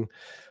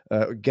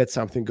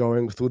something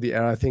going through the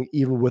air. I think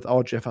even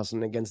without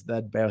Jefferson against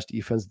that Bears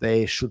defense,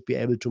 they should be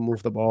able to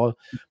move the ball.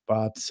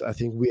 But I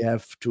think we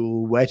have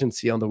to wait and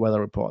see on the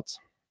weather reports.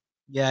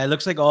 Yeah, it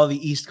looks like all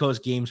the East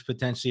Coast games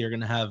potentially are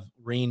going to have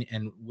rain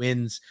and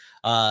winds.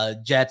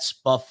 Jets,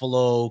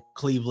 Buffalo,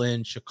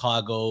 Cleveland,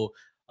 Chicago,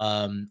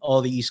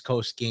 all the East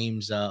Coast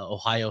games,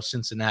 Ohio,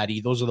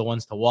 Cincinnati. Those are the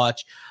ones to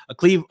watch.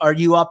 Cleve, are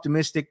you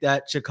optimistic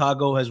that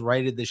Chicago has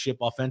righted the ship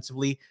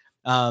offensively?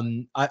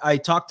 I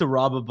talked to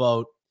Rob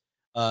about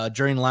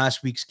during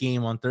last week's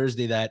game on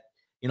Thursday that,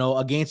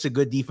 against a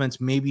good defense,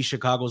 maybe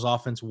Chicago's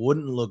offense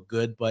wouldn't look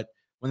good. But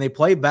when they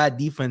play bad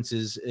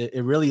defenses,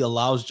 it really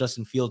allows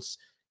Justin Fields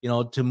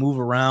to move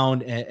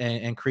around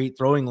and create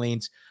throwing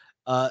lanes.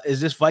 Is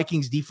this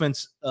Vikings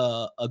defense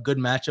a good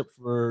matchup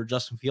for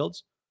Justin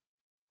Fields?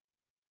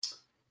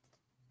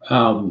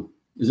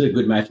 Is it a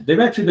good matchup? They've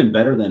actually been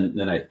better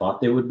than I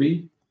thought they would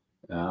be.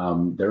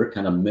 They're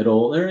kind of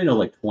middle. They're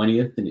like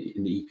 20th in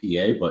the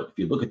EPA. But if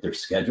you look at their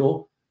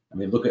schedule, I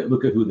mean, look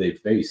at who they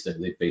faced.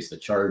 They faced the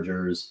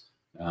Chargers,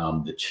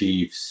 the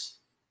Chiefs,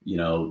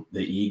 the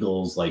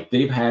Eagles. Like,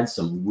 they've had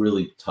some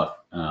really tough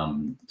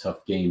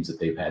games that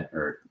they've had,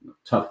 or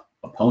tough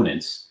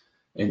opponents.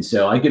 And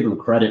so I give them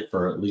credit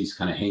for at least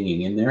kind of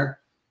hanging in there.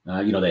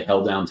 They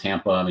held down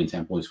Tampa. I mean,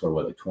 Tampa only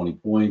scored, like 20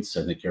 points.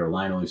 I think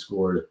Carolina only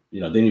scored, they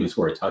didn't even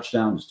score a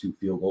touchdown. It was 2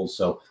 field goals.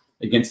 So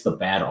against the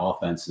bad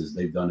offenses,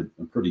 they've done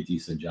a pretty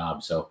decent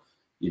job. So,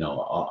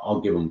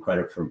 I'll give them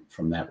credit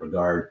from that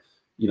regard.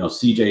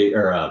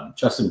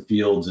 Justin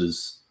Fields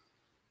is,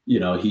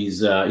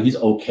 he's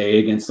okay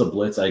against the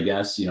blitz, I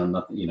guess.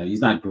 Nothing.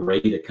 He's not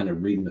great at kind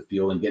of reading the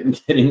field and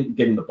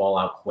getting the ball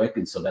out quick.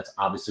 And so that's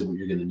obviously what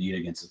you're going to need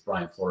against this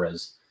Brian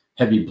Flores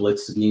heavy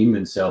blitz scheme.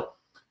 And so,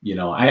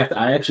 I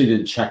actually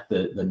didn't check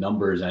the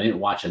numbers. I didn't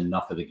watch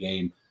enough of the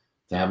game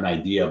to have an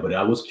idea, but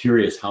I was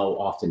curious how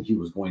often he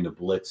was going to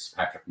blitz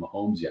Patrick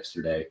Mahomes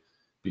yesterday,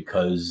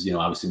 because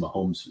obviously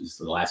Mahomes is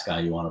the last guy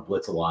you want to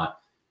blitz a lot.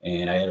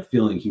 And I had a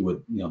feeling he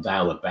would,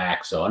 dial it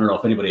back. So I don't know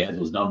if anybody has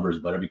those numbers,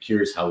 but I'd be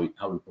curious how he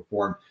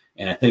performed.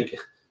 And I think,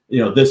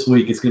 this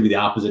week it's going to be the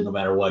opposite. No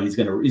matter what, he's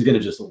going to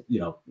just,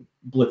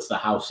 blitz the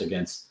house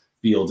against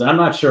Fields. And I'm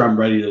not sure I'm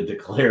ready to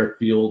declare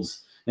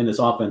Fields and this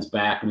offense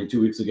back. I mean,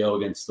 2 weeks ago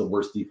against the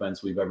worst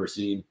defense we've ever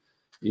seen,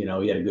 he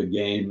had a good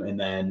game. And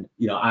then,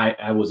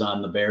 I was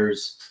on the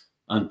Bears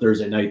on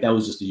Thursday night. That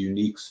was just a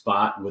unique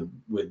spot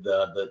with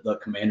the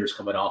Commanders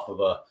coming off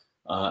of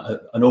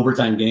an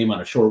overtime game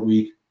on a short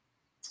week.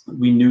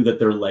 We knew that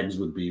their legs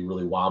would be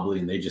really wobbly,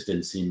 and they just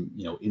didn't seem,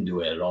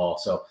 into it at all.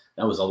 So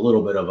that was a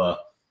little bit of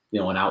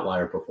an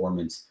outlier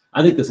performance.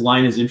 I think this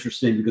line is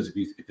interesting because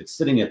if it's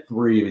sitting at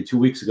 3, I mean, 2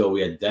 weeks ago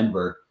we had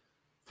Denver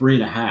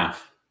 3.5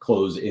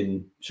 close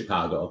in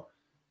Chicago.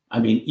 I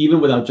mean,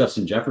 even without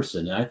Justin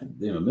Jefferson, I think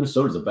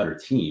Minnesota's a better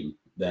team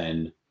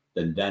than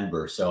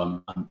Denver.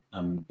 So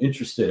I'm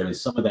interested. I mean,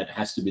 some of that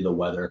has to be the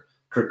weather.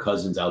 Kirk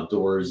Cousins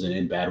outdoors and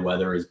in bad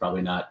weather is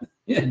probably not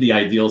the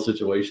ideal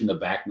situation to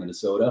back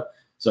Minnesota.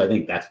 So I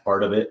think that's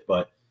part of it.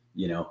 But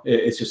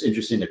it's just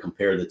interesting to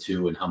compare the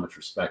two and how much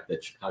respect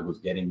that Chicago's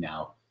getting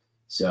now.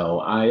 So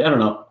I don't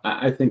know.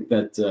 I think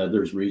that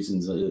there's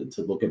reasons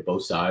to look at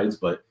both sides.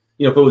 But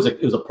if it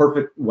was a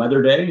perfect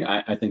weather day,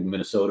 I think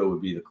Minnesota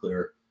would be the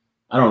clear.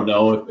 I don't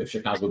know if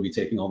Chicago would be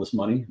taking all this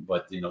money,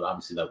 but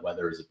obviously that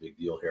weather is a big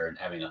deal here, and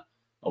having a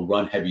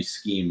run heavy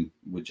scheme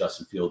with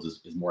Justin Fields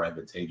is more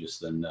advantageous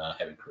than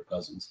having Kirk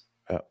Cousins.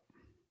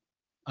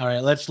 All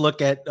right, let's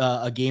look at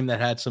a game that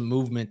had some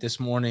movement this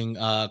morning.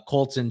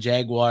 Colts and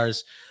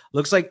Jaguars.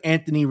 Looks like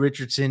Anthony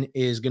Richardson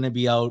is going to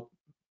be out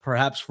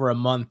perhaps for a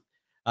month.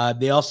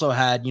 They also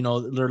had,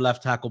 their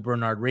left tackle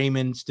Bernard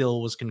Raymond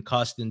still was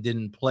concussed and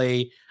didn't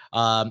play.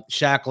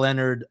 Shaq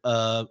Leonard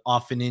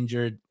often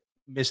injured,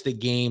 missed the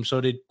game.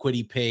 So did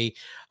Kwity Paye.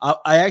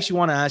 I actually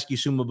want to ask you,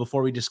 Suma,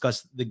 before we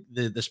discuss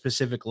the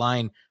specific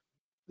line.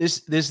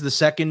 This is the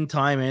second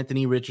time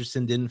Anthony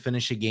Richardson didn't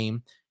finish a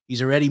game.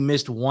 He's already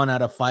missed 1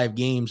 out of 5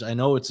 games. I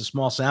know it's a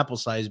small sample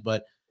size,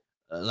 but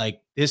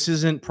this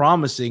isn't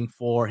promising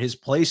for his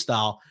play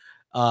style.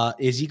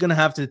 Is he going to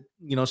have to,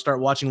 start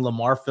watching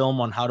Lamar film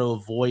on how to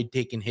avoid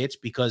taking hits?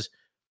 Because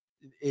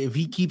if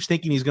he keeps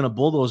thinking he's going to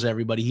bulldoze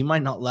everybody, he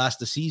might not last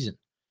the season.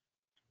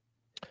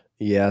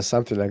 Yeah,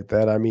 something like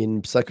that. I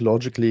mean,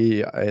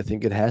 psychologically, I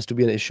think it has to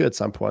be an issue at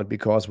some point,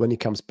 because when he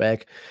comes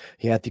back,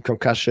 he had the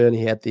concussion,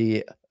 he had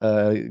the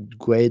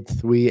grade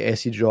 3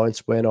 AC joint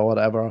sprain or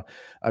whatever.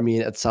 I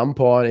mean, at some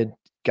point, it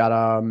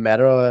gotta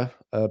matter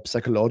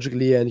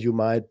psychologically, and you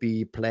might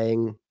be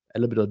playing a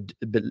little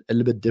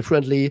bit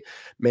differently.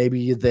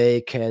 Maybe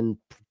they can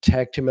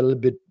protect him a little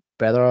bit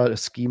better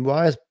scheme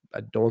wise.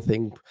 I don't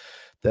think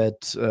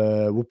that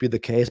would be the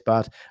case,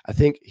 but I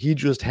think he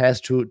just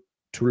has to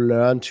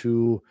learn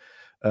to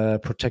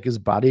protect his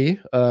body.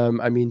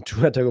 I mean,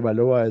 Tua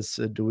Tagovailoa is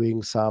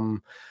doing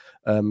some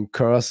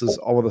curses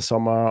over the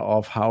summer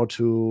of how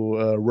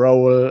to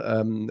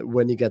roll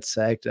when he gets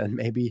sacked, and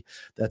maybe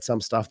that's some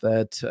stuff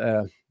that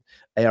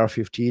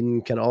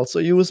AR-15 can also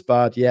use.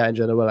 But yeah, in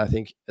general, I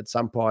think at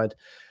some point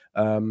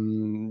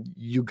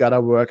you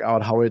gotta work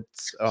out how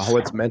it's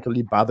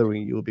mentally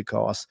bothering you,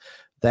 because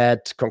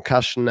that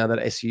concussion and that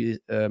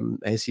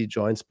AC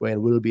joint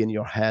sprain will be in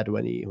your head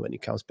when he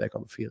comes back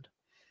on the field.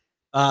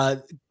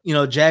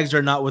 Jags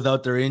are not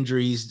without their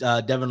injuries.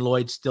 Devin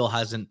Lloyd still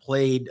hasn't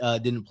played,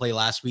 didn't play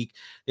last week.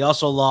 They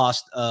also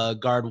lost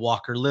guard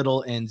Walker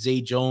Little and Zay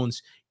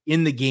Jones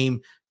in the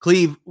game.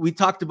 Cleve, we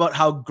talked about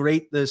how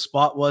great the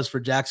spot was for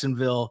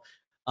Jacksonville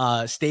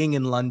staying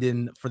in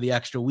London for the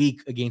extra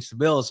week against the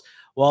Bills.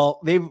 Well,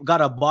 they've got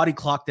a body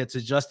clock that's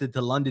adjusted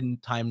to London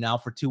time now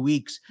for 2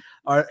 weeks.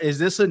 Is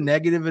this a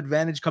negative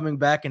advantage coming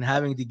back and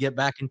having to get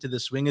back into the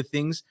swing of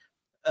things?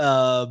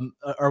 Are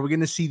we going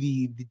to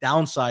see the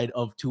downside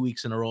of 2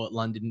 weeks in a row at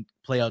London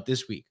play out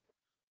this week?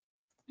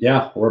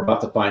 Yeah, we're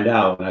about to find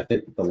out, and I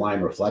think the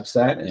line reflects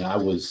that. And I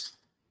was,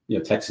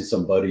 texting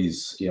some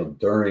buddies,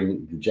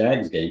 during the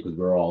Jags game, because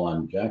we're all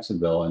on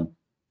Jacksonville,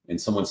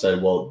 and someone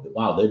said, "Well,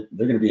 wow, they're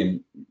going to be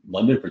in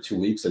London for 2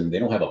 weeks, and they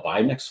don't have a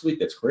bye next week.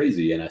 That's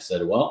crazy." And I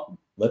said, "Well,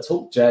 let's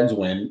hope Jags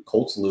win,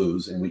 Colts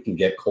lose, and we can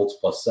get Colts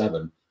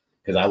 +7,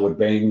 because I would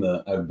bang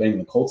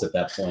the Colts at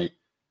that point."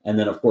 And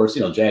then, of course,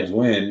 Jags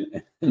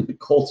win and the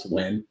Colts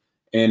win,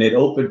 and it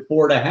opened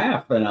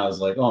 4.5. And I was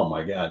like, oh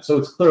my God. So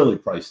it's clearly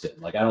priced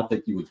in. Like, I don't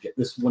think you would get,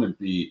 this wouldn't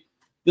be,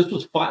 this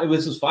was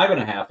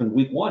 5.5 in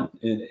week 1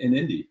 in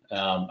Indy.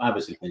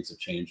 Obviously things have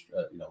changed,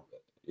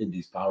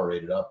 Indy's power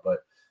rated up,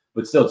 but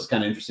still it's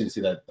kind of interesting to see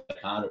that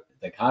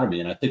dichotomy.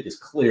 And I think it's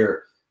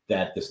clear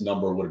that this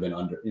number would have been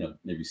under,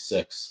 maybe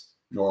 6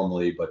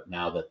 normally, but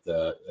now that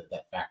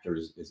that factor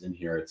is in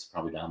here, it's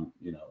probably down,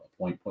 a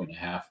point and a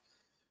half.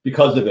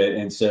 Because of it,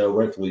 and so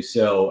rightfully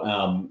so.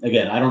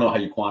 Again, I don't know how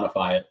you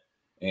quantify it,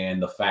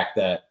 and the fact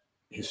that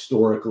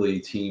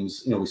historically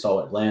teams, we saw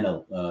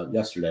Atlanta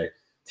yesterday,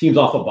 teams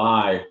without a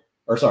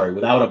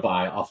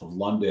bye off of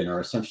London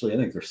are essentially, I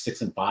think they're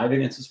 6-5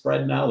 against the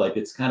spread now. Like,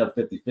 it's kind of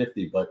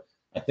 50-50, but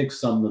I think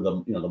some of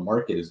the, the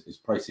market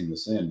is pricing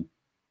this in,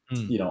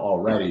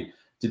 already.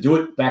 To do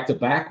it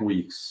back-to-back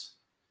weeks,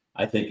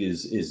 I think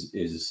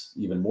is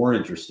even more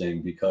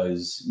interesting,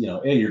 because,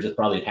 you're just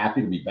probably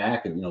happy to be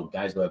back. And,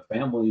 guys who have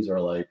families are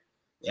like,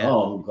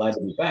 Oh, I'm glad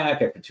to be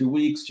back after 2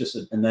 weeks.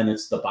 And then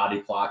it's the body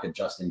clock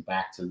adjusting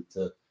back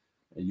to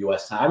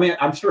U.S. time. I mean,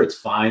 I'm sure it's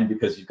fine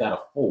because you've got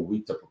a full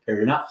week to prepare.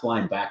 You're not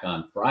flying back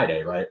on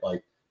Friday, right?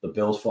 Like the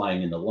Bills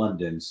flying into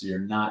London, so you're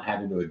not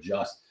having to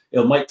adjust.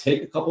 It might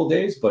take a couple of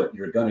days, but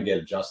you're going to get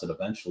adjusted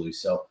eventually.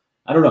 So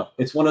I don't know.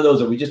 It's one of those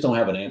that we just don't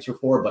have an answer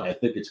for, but I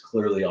think it's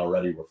clearly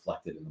already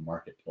reflected in the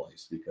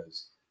marketplace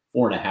because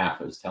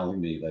 4.5 is telling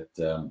me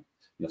that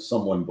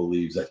someone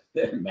believes that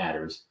it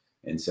matters,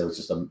 and so it's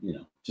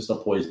just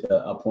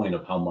a point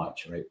of how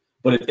much, right?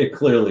 But it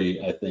clearly,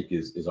 I think,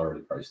 is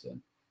already priced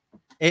in.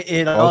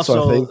 It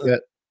also I think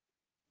that.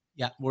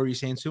 Yeah, what were you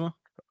saying, Suma?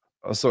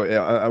 So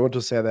yeah, I want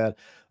to say that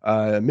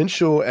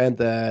Minshew and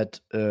that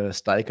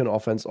Steichen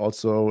offense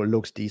also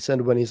looks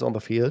decent when he's on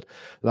the field.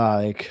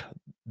 Like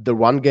the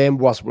run game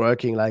was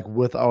working, like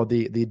without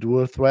the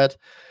dual threat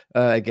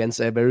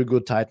against a very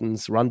good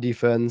Titans run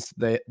defense.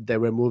 They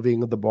were moving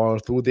the ball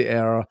through the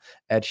air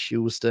at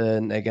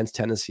Houston. Against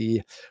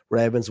Tennessee.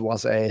 Ravens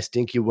was a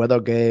stinky weather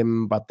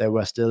game, but they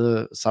were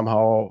still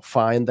somehow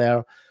fine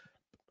there.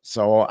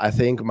 So I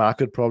think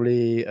market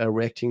probably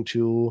reacting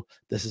to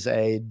this is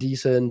a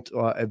decent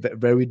or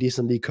very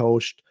decently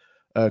coached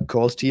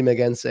Colts team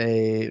against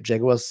a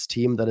Jaguars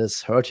team that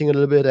is hurting a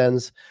little bit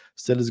and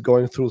still is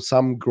going through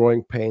some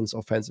growing pains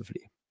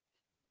offensively.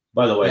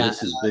 By the way,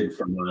 this is big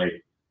for my.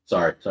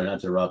 Sorry not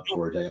to interrupt,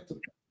 George. I have to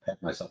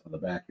pat myself on the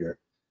back here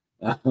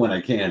when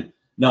I can.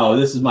 No,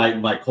 this is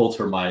my Colts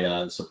for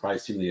my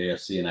surprise team in the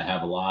AFC, and I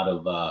have a lot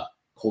of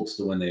Colts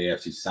to win the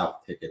AFC South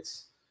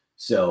tickets.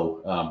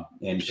 So,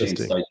 and Shane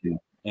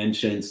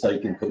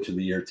Steichen, Coach of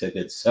the Year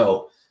tickets.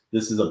 So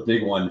this is a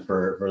big one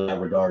for that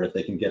regard. If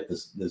they can get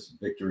this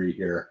victory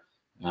here,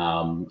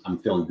 I'm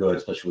feeling good,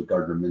 especially with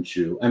Gardner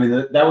Minshew. I mean,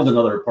 that was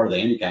another part of the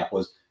handicap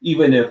was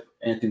even if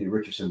Anthony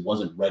Richardson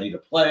wasn't ready to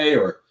play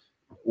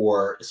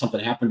or something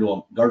happened to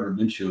him, Gardner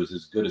Minshew is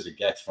as good as it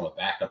gets from a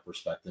backup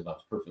perspective. I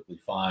was perfectly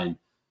fine,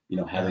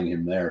 having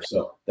him there.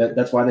 So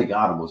that's why they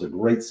got him. It was a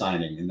great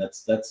signing, and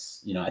that's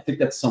I think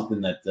that's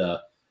something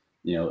that.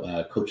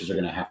 Coaches are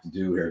going to have to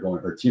do here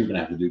or teams are going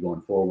to have to do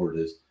going forward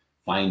is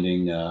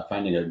finding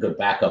a good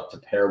backup to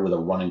pair with a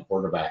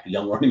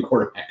young running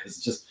quarterback,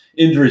 because just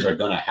injuries are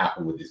going to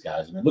happen with these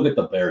guys. I mean, look at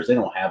the Bears. They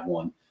don't have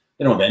one.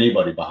 They don't have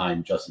anybody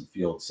behind Justin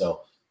Fields.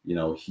 So,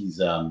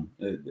 he's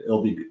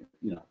it'll be,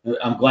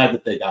 I'm glad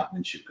that they got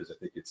Minshew because I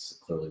think it's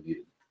clearly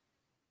needed.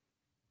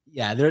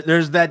 Yeah,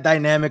 there's that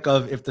dynamic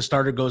of if the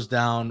starter goes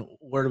down,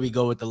 where do we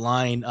go with the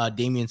line?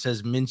 Damian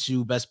says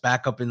Minshew, best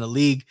backup in the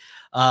league.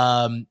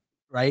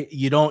 Right?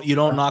 You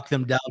don't knock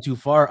them down too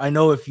far. I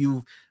know if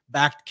you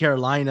backed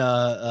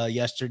Carolina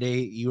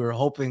yesterday, you were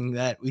hoping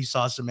that we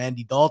saw some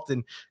Andy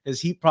Dalton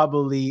because he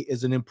probably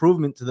is an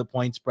improvement to the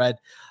point spread.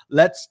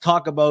 Let's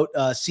talk about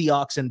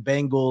Seahawks and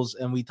Bengals,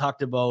 and we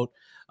talked about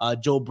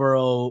Joe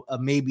Burrow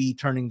maybe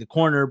turning the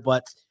corner,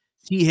 but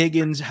T.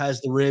 Higgins has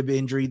the rib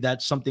injury.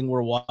 That's something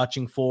we're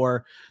watching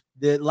for.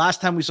 The last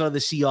time we saw the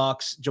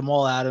Seahawks,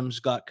 Jamal Adams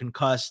got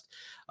concussed.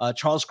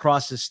 Charles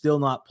Cross has still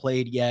not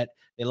played yet.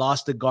 They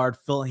lost the guard,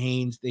 Phil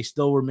Haynes. They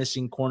still were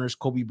missing corners,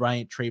 Kobe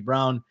Bryant, Trey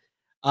Brown.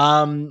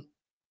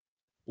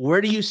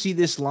 Where do you see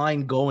this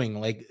line going?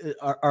 Like,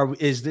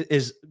 is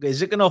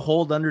it going to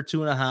hold under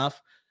 2.5?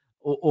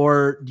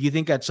 Or do you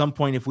think at some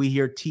point, if we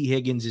hear T.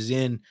 Higgins is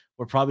in,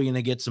 we're probably going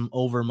to get some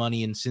over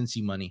money and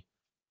Cincy money?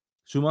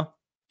 Suma?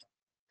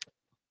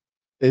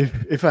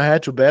 If I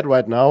had to bet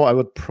right now, I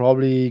would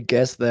probably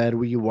guess that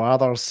we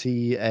rather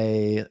see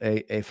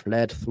a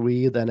flat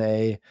 3 than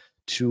a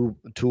two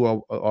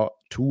or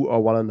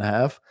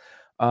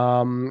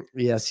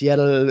 1.5.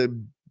 Seattle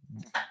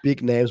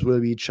big names will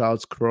be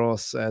Charles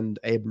Cross and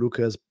Abe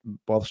Lucas,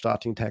 both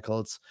starting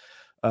tackles.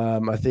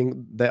 I think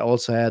they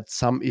also had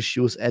some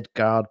issues at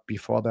guard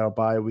before their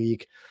bye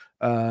week.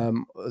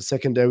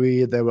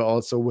 Secondary, they were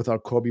also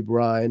without Kobe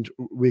Bryant.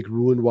 Rick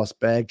Ruin was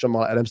back.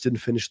 Jamal Adams didn't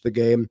finish the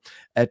game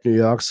at New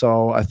York.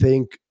 So I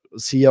think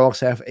Seahawks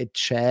have a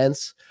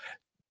chance.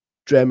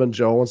 Draymond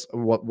Jones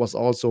was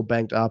also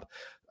banged up.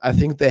 I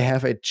think they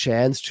have a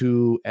chance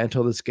to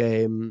enter this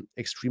game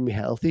extremely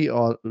healthy,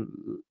 or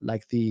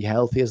like the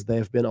healthiest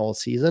they've been all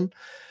season.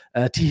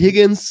 T.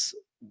 Higgins,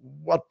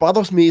 what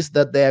bothers me is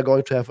that they are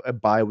going to have a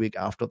bye week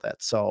after that.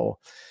 So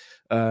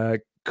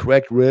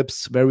cracked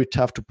ribs, very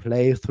tough to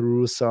play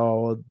through.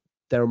 So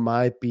there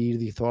might be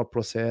the thought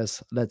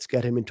process, let's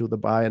get him into the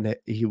bye, and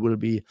he will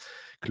be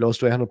close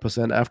to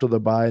 100% after the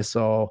bye.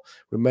 So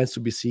remains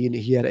to be seen.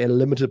 He had a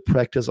limited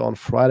practice on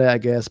Friday, I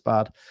guess,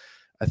 but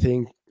I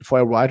think for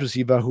a wide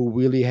receiver who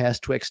really has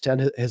to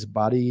extend his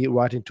body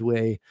right into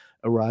a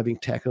arriving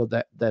tackle,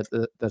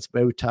 that's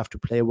very tough to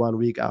play 1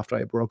 week after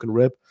a broken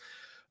rib.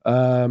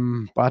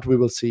 But we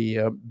will see.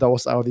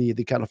 Those are the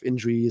kind of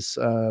injuries.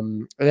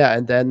 And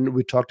then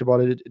we talked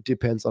about it. It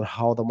depends on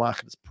how the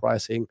market is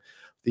pricing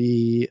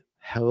the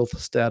health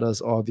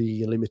status or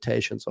the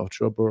limitations of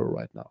Joe Burrow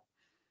right now.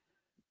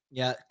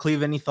 Yeah,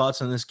 Cleve, any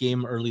thoughts on this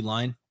game early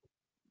line?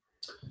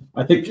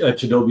 I think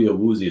Chidobe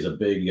Awuzie is a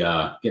big,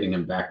 getting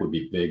him back would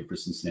be big for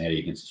Cincinnati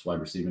against this wide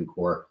receiving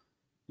core.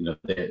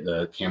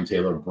 the Cam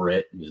Taylor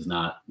Britt is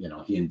not,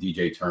 he and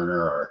DJ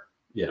Turner are,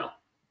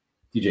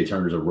 DJ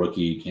Turner's a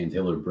rookie. Cam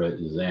Taylor Britt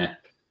is that.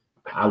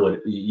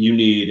 You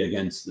need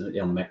against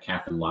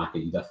Metcalf and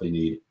Lockett, you definitely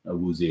need a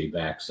Awuzie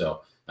back.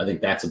 So I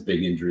think that's a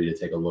big injury to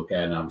take a look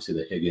at. And obviously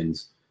the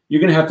Higgins, you're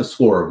going to have to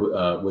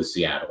score with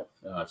Seattle.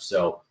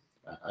 So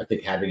I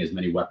think having as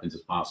many weapons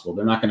as possible.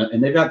 They're not going to,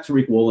 and they've got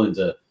Tariq Woolen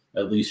to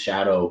at least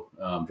shadow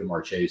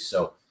Jamar Chase.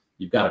 So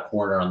you've got a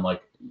corner,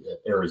 unlike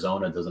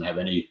Arizona doesn't have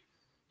any,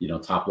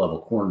 top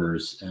level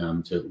corners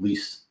to at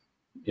least,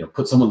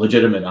 put someone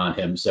legitimate on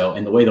him. So,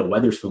 and the way that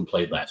Weatherspoon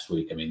played last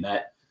week, I mean,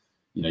 that,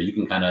 you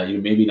can kind of, you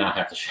maybe not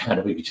have to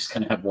shadow, you can just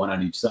kind of have one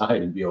on each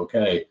side and be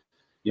okay.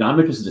 I'm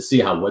interested to see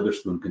how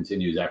Weatherspoon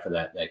continues after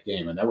that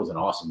game. And that was an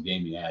awesome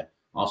game he had,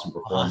 awesome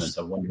performance.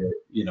 Awesome. I wonder,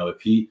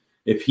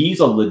 if he's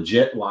a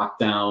legit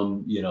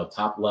lockdown,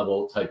 top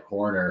level type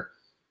corner,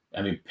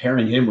 I mean,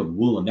 pairing him with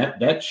Woolen,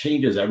 that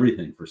changes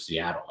everything for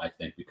Seattle, I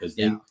think, because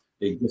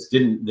they just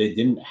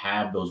didn't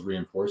have those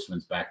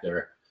reinforcements back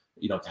there.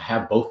 To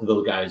have both of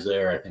those guys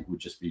there, I think would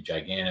just be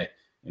gigantic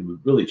and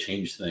would really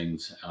change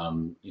things,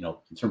 in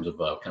terms of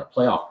kind of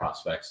playoff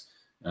prospects.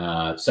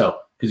 So,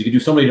 because you could do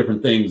so many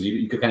different things,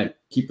 you could kind of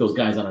keep those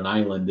guys on an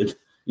island and,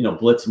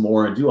 blitz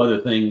more and do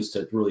other things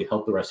to really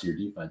help the rest of your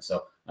defense.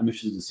 So I'm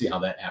interested to see how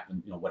that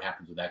happens, what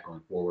happens with that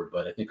going forward.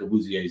 But I think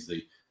Awuzie is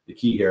the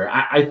key here.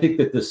 I think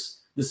that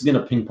this is going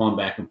to ping pong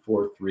back and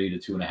forth 3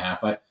 to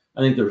 2.5. I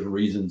think there's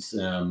reasons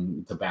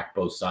to back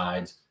both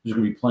sides. There's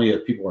going to be plenty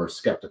of people who are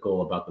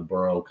skeptical about the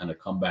Burrow kind of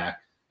comeback.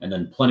 And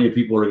then plenty of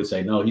people are going to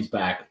say, no, he's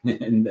back.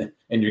 and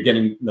you're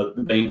getting the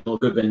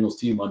good Bengals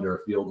team under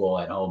a field goal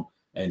at home.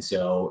 And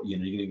so, you're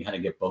going to kind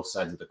of get both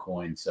sides of the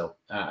coin. So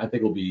I think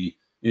it'll be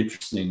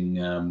interesting,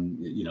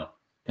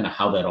 kind of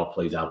how that all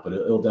plays out. But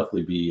it'll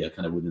definitely be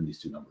kind of within these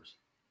two numbers.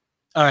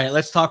 All right,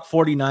 let's talk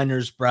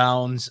 49ers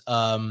Browns.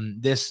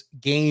 This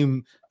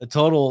game, the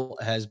total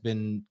has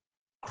been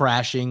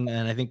crashing,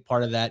 and I think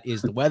part of that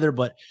is the weather,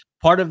 but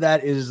part of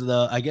that is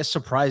the, I guess,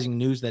 surprising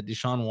news that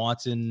Deshaun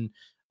Watson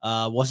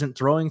wasn't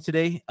throwing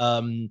today.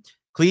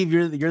 Cleve,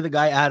 you're the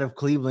guy out of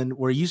Cleveland.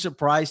 Were you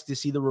surprised to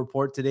see the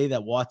report today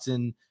that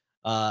Watson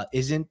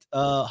isn't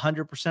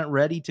 100%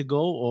 ready to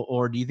go,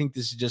 or do you think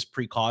this is just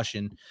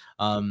precaution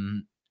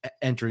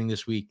entering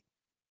this week?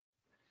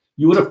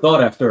 You would have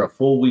thought after a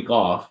full week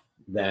off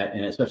that,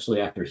 and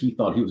especially after he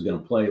thought he was going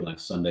to play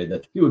last Sunday,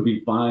 that he would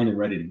be fine and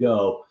ready to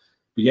go.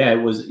 But yeah,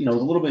 it was, it was a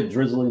little bit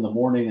drizzly in the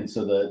morning. And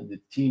so the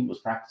team was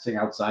practicing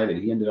outside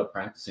and he ended up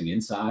practicing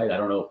inside. I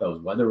don't know if that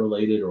was weather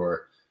related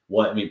or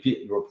what. I mean,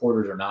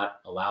 reporters are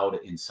not allowed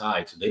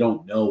inside, so they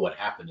don't know what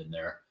happened in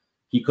there.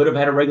 He could have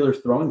had a regular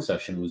throwing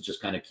session, was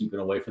just kind of keeping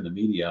away from the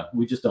media.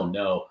 We just don't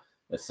know.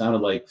 It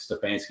sounded like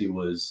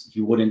Stefanski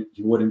he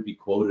wouldn't be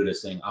quoted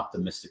as saying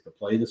optimistic to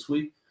play this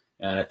week.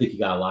 And I think he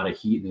got a lot of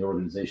heat, and the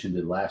organization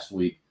did last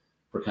week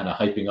for kind of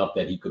hyping up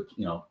that he could,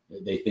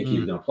 they think he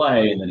was going to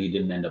play, and then he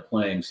didn't end up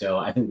playing. So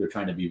I think they're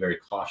trying to be very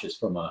cautious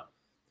from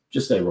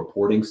just a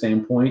reporting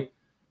standpoint.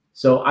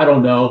 So I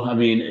don't know. I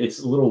mean, it's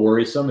a little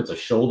worrisome. It's a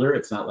shoulder.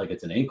 It's not like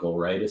it's an ankle,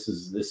 right? This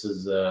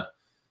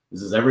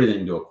is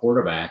everything to a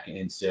quarterback.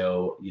 And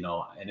so,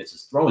 and it's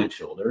his throwing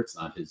shoulder. It's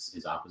not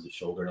his opposite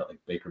shoulder, not like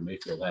Baker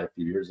Mayfield had a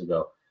few years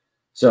ago.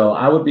 So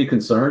I would be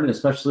concerned,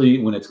 especially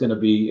when it's going to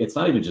be, it's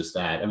not even just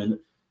that. I mean,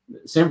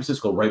 San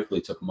Francisco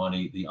rightfully took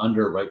money. The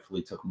under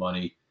rightfully took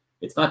money.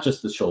 It's not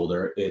just the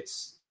shoulder.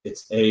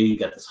 You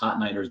got this hot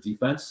Niners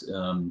defense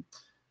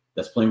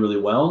that's playing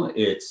really well.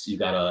 You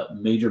got a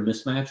major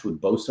mismatch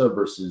with Bosa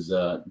versus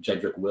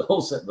Jedrick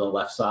Wills at the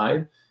left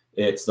side.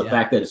 It's the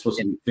fact that it's supposed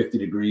to be 50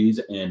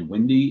 degrees and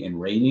windy and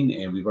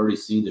raining, and we've already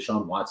seen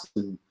Deshaun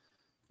Watson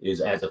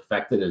is as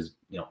affected as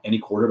any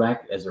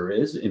quarterback as there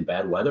is in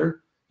bad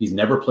weather. He's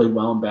never played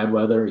well in bad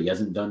weather. He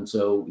hasn't done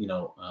so,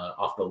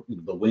 off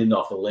the wind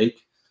off the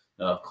lake.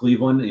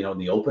 Cleveland, in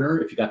the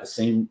opener, if you got the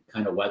same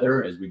kind of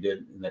weather as we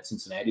did in that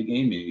Cincinnati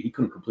game, he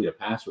couldn't complete a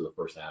pass for the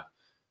first half.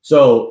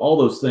 So all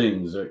those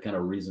things are kind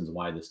of reasons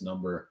why this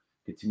number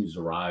continues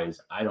to rise.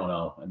 I don't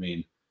know. I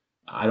mean,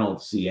 I don't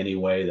see any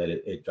way that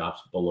it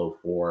drops below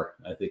 4.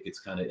 I think it's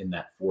kind of in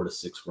that 4 to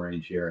 6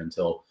 range here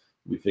until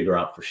we figure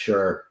out for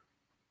sure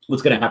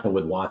what's going to happen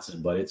with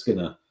Watson. But it's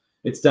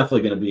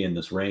definitely going to be in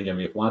this range. I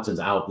mean, if Watson's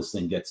out, this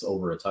thing gets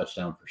over a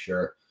touchdown for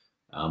sure.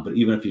 But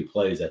even if he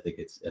plays, I think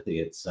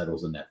it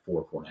settles in that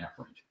 4.5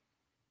 range.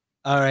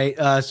 All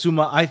right,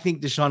 Suma, I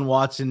think Deshaun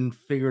Watson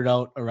figured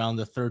out around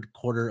the third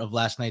quarter of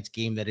last night's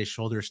game that his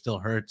shoulder still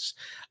hurts.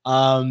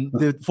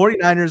 The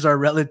 49ers are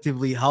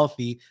relatively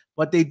healthy,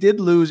 but they did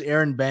lose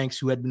Aaron Banks,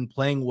 who had been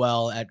playing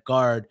well at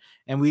guard.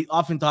 And we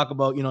often talk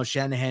about,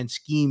 Shanahan's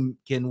scheme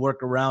can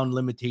work around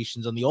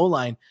limitations on the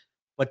O-line,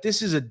 but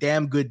this is a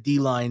damn good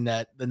D-line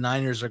that the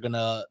Niners are going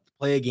to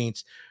play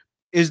against.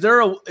 Is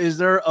there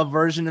a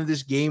version of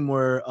this game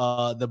where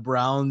the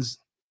Browns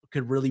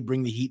could really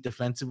bring the heat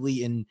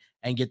defensively and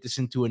get this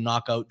into a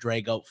knockout,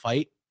 drag-out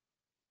fight?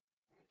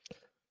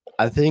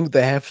 I think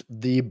they have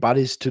the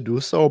bodies to do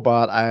so,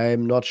 but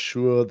I'm not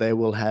sure they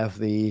will have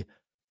the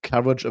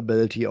coverage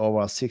ability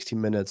over 60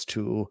 minutes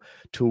to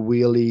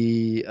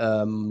really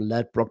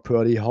let Brock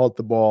Purdy hold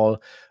the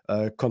ball,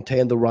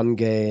 contain the run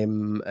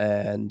game,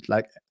 and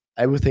like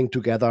everything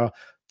together.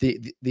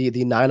 The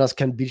Niners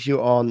can beat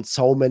you on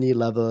so many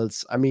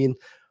levels. I mean,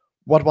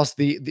 what was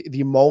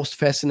the most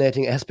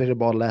fascinating aspect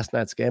about last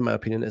night's game, in my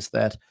opinion, is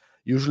that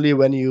usually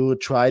when you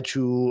try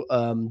to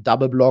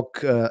double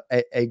block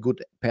a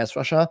good pass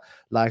rusher,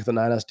 like the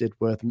Niners did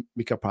with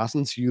Micah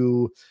Parsons,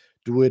 you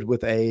do it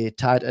with a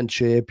tight end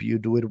chip, you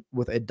do it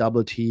with a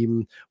double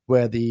team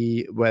where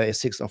a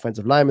 6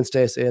 offensive lineman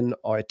stays in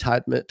or a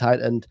tight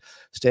end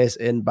stays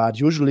in, but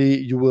usually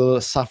you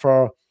will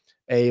suffer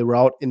a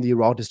route in the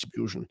route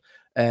distribution.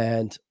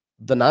 And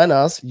the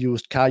Niners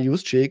used Kyle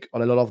Juszczyk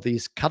on a lot of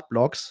these cut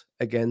blocks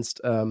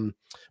against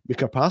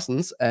Micah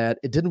Parsons, and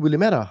it didn't really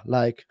matter.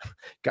 Like,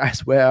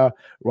 guys were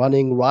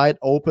running right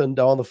open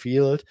down the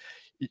field.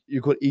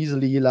 You could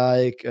easily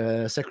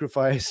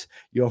sacrifice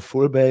your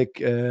fullback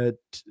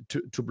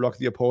to block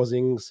the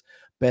opposing's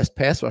best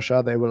pass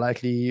rusher. They will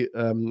likely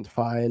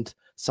find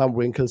some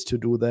wrinkles to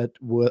do that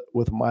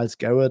with Myles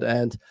Garrett.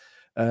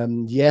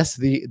 And yes,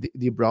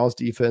 the Browns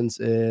defense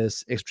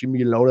is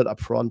extremely loaded up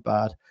front,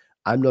 but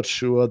I'm not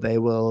sure they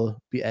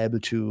will be able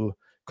to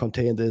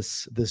contain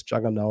this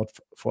juggernaut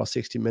for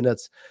 60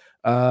 minutes.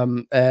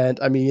 And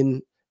I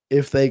mean,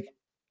 if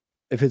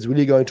it's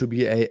really going to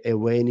be a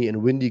rainy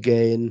and windy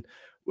game,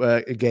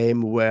 a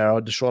game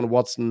where Deshaun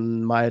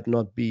Watson might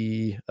not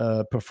be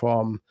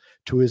perform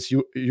to his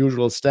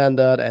usual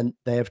standard, and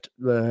they have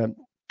to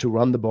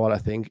run the ball, I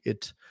think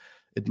it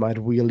might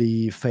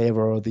really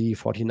favor the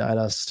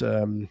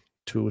 49ers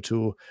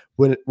to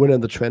win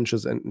in the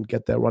trenches and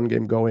get their run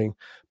game going.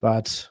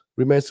 But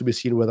remains to be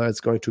seen whether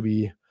it's going to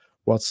be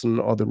Watson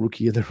or the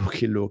rookie. The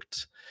rookie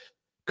looked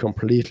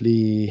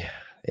completely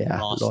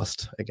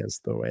lost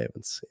against the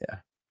Ravens. Yeah.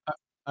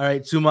 All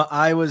right, Suma,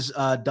 I was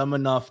dumb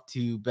enough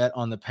to bet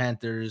on the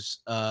Panthers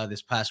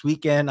this past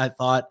weekend. I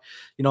thought,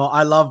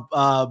 I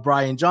love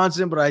Brian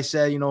Johnson, but I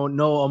said,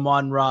 no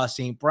Amon-Ra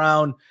St.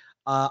 Brown.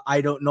 I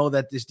don't know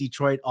that this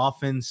Detroit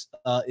offense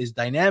is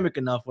dynamic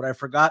enough. What I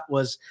forgot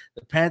was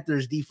the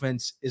Panthers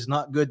defense is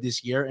not good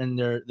this year, and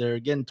they're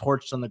getting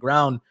torched on the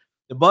ground.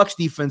 The Bucs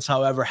defense,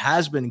 however,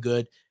 has been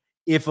good.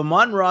 If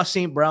Amon-Ra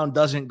St. Brown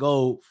doesn't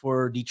go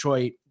for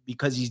Detroit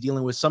because he's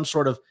dealing with some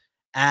sort of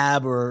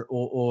ab or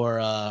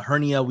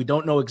hernia, we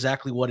don't know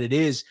exactly what it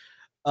is.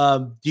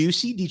 Do you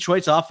see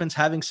Detroit's offense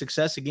having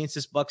success against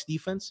this Bucs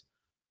defense?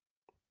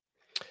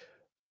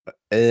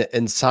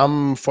 In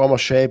some form or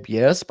shape,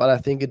 yes, but I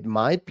think it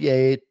might be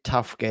a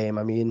tough game.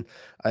 I mean,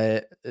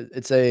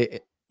 it's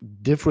a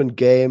different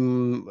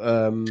game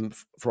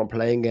from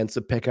playing against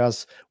the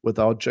Packers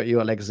without Jair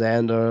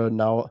Alexander.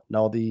 Now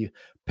the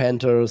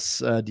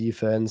Panthers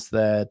defense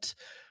that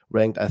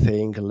ranked, I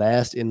think,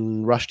 last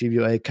in rush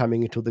DVOA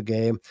coming into the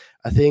game.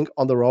 I think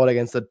on the road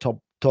against the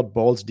Todd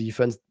Bowles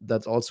defense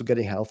that's also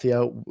getting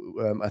healthier.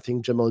 I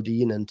think Jamal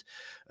Dean and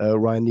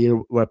Ryan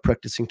Neal were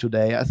practicing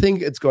today. I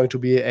think it's going to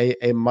be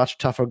a much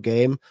tougher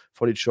game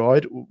for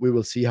Detroit. We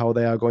will see how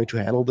they are going to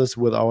handle this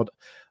without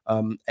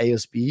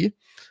ASB.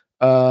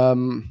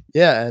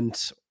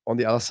 And on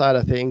the other side,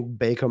 I think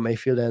Baker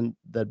Mayfield and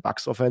the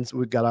Bucs offense,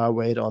 we gotta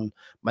wait on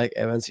Mike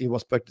Evans. He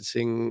was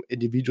practicing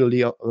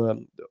individually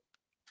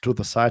to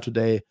the side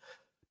today,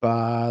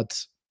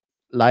 but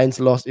Lions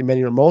lost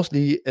Emmanuel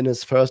Mosley in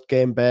his first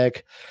game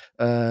back.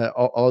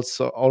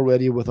 Also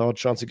already without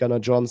Chauncey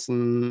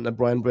Gardner-Johnson.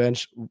 Brian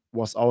Branch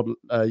was out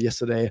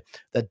yesterday.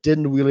 That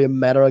didn't really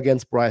matter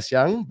against Bryce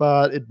Young,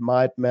 but it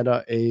might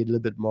matter a little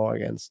bit more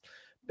against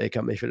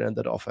Baker Mayfield and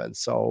that offense.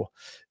 So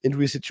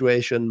injury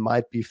situation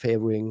might be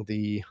favoring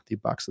the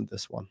Bucs in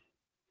this one.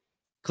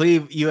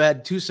 Cleve, you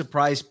had two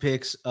surprise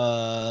picks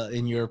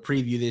in your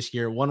preview this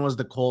year. One was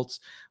the Colts.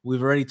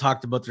 We've already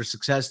talked about their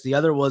success. The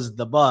other was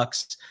the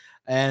Bucs,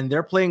 and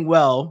they're playing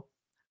well.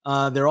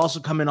 They're also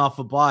coming off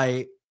a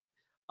bye.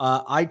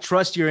 I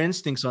trust your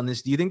instincts on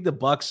this. Do you think the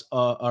Bucs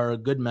are a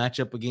good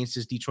matchup against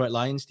this Detroit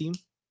Lions team?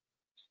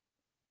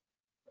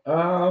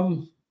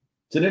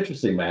 It's an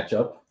interesting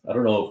matchup. I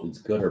don't know if it's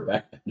good or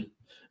bad.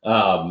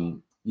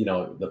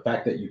 The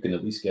fact that you can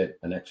at least get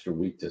an extra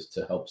week just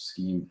to help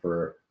scheme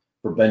for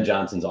Ben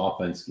Johnson's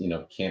offense,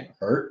 can't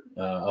hurt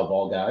of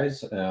all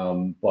guys.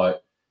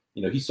 But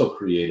he's so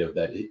creative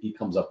that he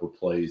comes up with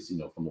plays,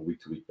 from a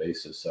week-to-week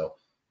basis. So,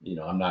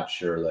 I'm not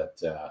sure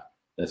that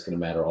that's going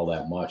to matter all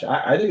that much.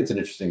 I think it's an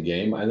interesting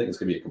game. I think it's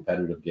going to be a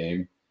competitive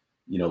game.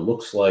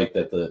 Looks like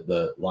that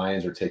the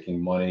Lions are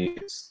taking money.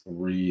 It's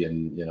 3,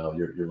 and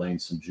you're laying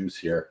some juice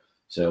here.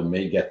 So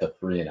may get the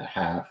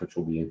 3.5, which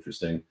will be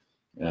interesting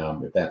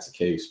if that's the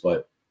case.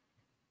 But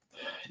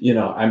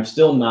I'm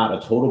still not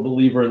a total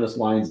believer in this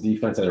Lions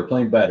defense, and they're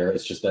playing better.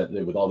 It's just that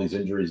with all these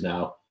injuries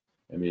now,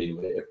 I mean,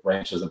 if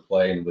Branch doesn't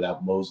play and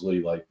without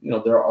Mosley,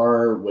 there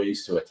are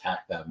ways to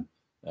attack them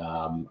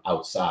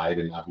outside.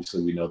 And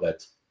obviously we know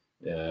that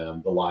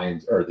the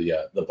Lions or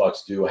the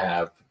Bucs do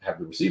have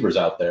the receivers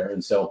out there.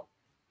 And so,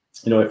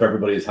 if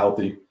everybody is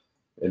healthy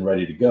and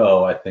ready to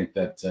go, I think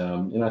that,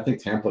 I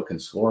think Tampa can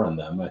score on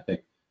them. I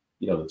think,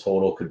 the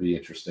total could be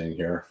interesting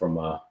here from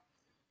a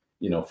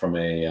from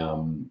a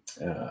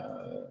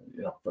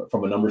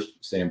numbers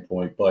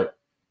standpoint. But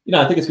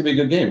I think it's gonna be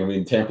a good game. I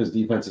mean, Tampa's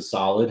defense is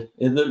solid,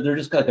 and they're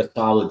just like a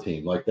solid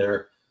team. Like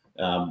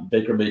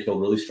Baker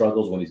Mayfield really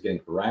struggles when he's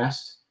getting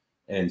harassed,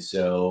 and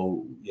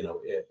so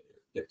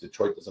if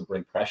Detroit doesn't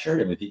bring pressure,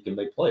 I mean, he can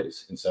make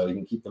plays, and so he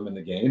can keep them in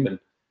the game. And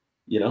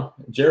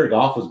Jared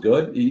Goff was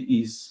good.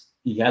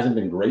 He hasn't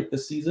been great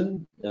this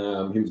season.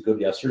 He was good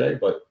yesterday,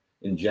 but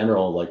in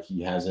general, like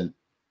he hasn't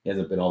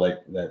been all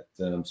that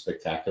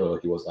spectacular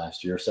like he was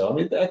last year. So I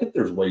mean, I think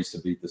there's ways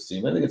to beat this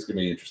team. I think it's going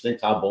to be interesting.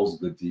 Todd Bowles is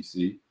a good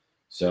DC,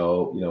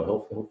 so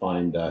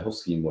he'll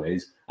scheme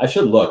ways. I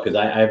should look because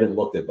I haven't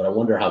looked at, but I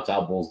wonder how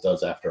Todd Bowles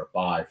does after a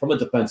bye from a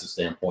defensive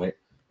standpoint.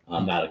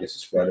 Not against the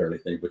spread or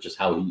anything, but just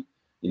how he,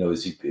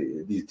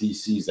 these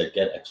DCs that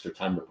get extra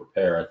time to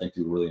prepare, I think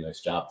do a really nice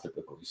job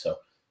typically. So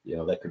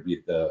that could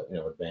be the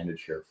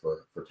advantage here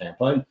for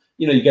Tampa. And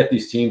you get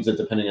these teams that,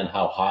 depending on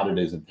how hot it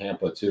is in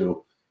Tampa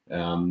too,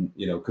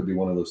 could be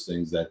one of those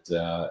things that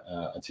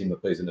a team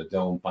that plays in a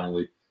dome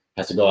finally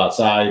has to go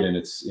outside and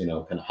it's kind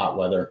of hot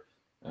weather.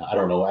 I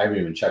don't know. I haven't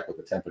even checked what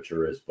the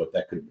temperature is, but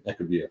that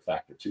could be a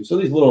factor too. So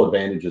these little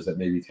advantages that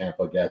maybe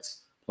Tampa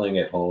gets playing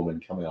at home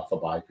and coming off a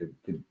bye could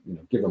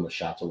give them a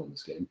shot to win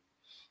this game.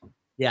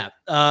 Yeah.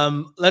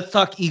 Let's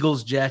talk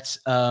Eagles Jets.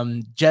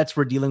 Jets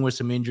were dealing with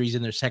some injuries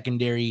in their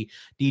secondary.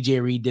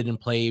 DJ Reed didn't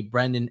play.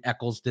 Brandon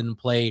Eccles didn't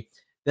play.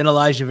 Then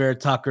Elijah Vera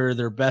Tucker,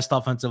 their best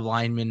offensive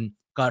lineman,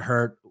 got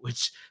hurt,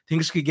 which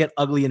things could get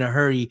ugly in a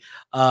hurry.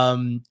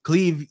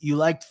 Cleve, you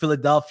liked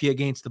Philadelphia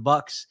against the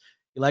Bucks.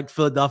 You liked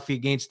Philadelphia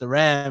against the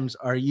Rams.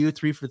 Are you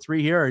 3 for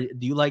 3 here, or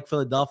do you like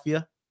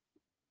Philadelphia?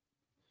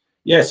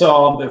 Yeah,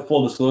 so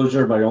full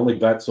disclosure, my only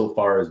bet so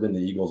far has been the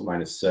Eagles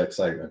 -6.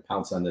 I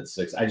pounced on that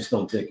 6. I just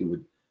don't think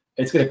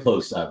it's going to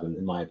close 7,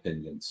 in my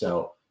opinion.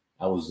 So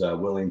I was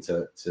willing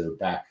to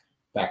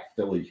back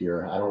Philly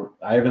here.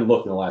 I haven't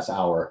looked in the last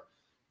hour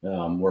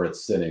where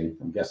it's sitting.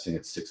 I'm guessing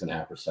it's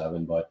 6.5 or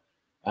 7. But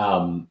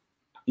I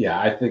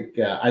think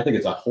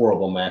it's a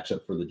horrible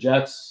matchup for the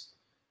Jets.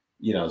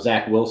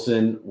 Zach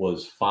Wilson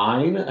was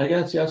fine, I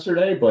guess,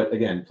 yesterday. But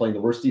again, playing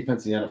the worst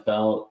defense in the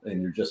NFL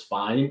and you're just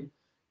fine,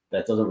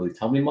 that doesn't really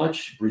tell me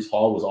much. Breece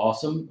Hall was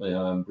awesome.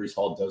 Breece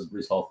Hall does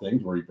Breece Hall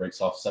things where he breaks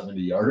off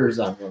 70-yarders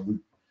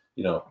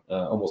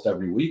almost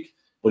every week.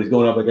 But he's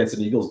going up against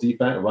an Eagles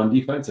run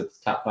defense that's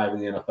top 5 in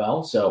the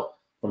NFL. So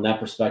from that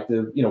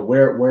perspective,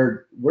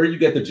 where you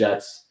get the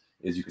Jets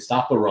is you can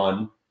stop the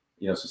run,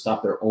 so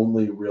stop their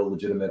only real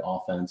legitimate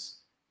offense,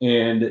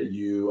 and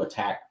you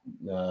attack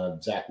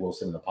Zach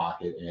Wilson in the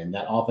pocket. And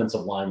that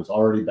offensive line was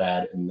already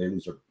bad, and they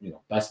lose their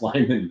best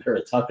lineman,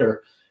 Vera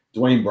Tucker.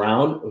 Dwayne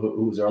Brown,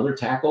 who's their other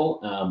tackle,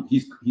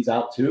 he's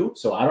out too.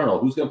 So I don't know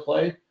who's going to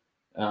play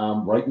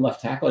right and left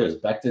tackle.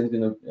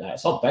 I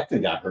saw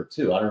Becton got hurt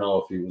too. I don't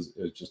know if it was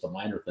just a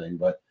minor thing,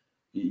 but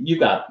you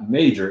got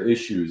major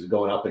issues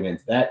going up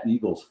against that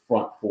Eagles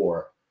front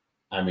four.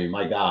 I mean,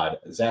 my God,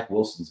 Zach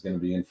Wilson's going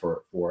to be in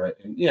for it.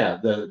 And yeah,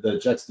 the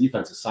Jets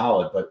defense is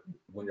solid, but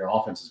when your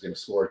offense is going to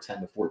score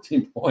 10 to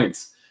 14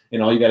 points,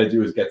 and all you got to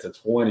do is get to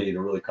 20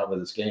 to really cover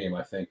this game,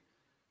 I think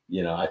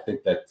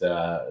that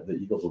the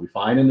Eagles will be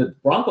fine. And the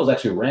Broncos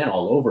actually ran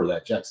all over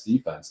that Jets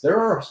defense. There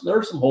are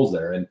some holes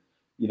there. And,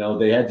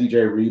 they had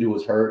DJ Reed, who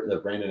was hurt,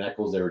 Brandon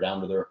Eccles, they were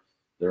down to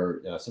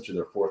their essentially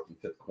their 4th and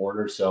 5th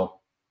corner. So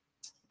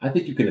I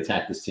think you can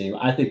attack this team.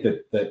 I think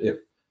that if,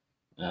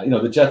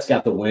 the Jets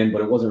got the win,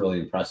 but it wasn't really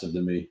impressive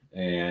to me.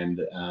 And,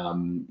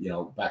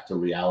 back to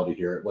reality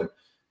here. When,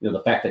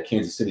 the fact that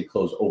Kansas City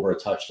closed over a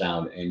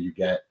touchdown and you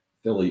get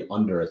Philly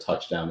under a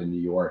touchdown in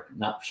New York,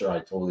 not sure I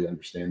totally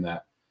understand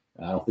that.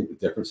 I don't think the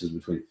differences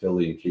between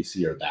Philly and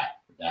KC are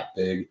that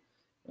big,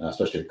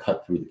 especially to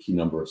cut through the key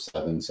number of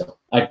 7. So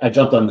I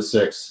jumped on the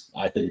 6.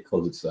 I think it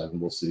closes at 7.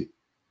 We'll see.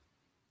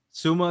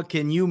 Suma,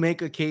 can you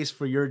make a case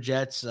for your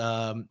Jets?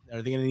 Are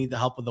they going to need the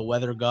help of the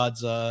weather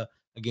gods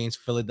against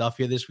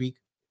Philadelphia this week?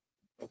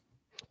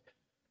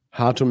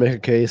 Hard to make a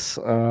case.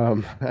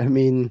 I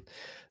mean,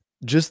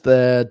 just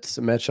that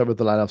matchup with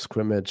the line of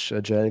scrimmage,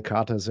 Jalen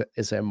Carter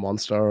is a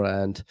monster,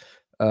 and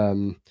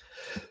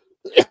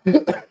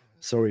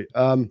sorry.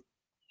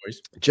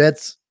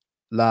 Jets,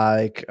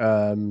 like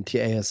TA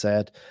has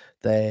said,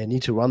 they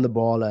need to run the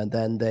ball, and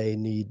then they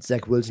need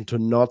Zach Wilson to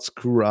not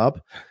screw up,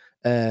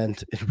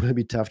 and it will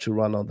be tough to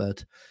run on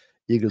that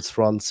Eagles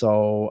front.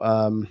 So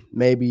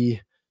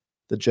maybe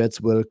the Jets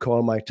will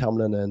call Mike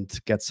Tomlin and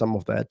get some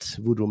of that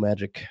voodoo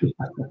magic.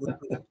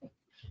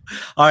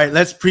 All right,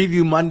 let's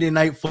preview Monday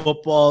Night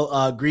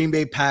Football. Green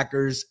Bay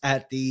Packers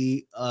at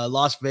the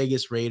Las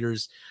Vegas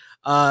Raiders.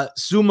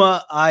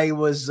 Suma, I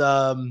was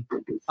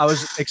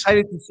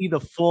excited to see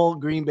the full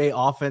Green Bay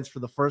offense for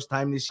the first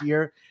time this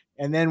year,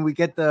 and then we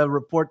get the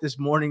report this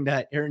morning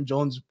that Aaron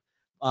Jones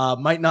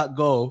might not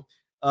go.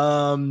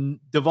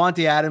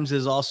 Devontae Adams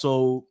is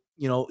also,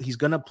 he's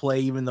going to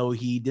play even though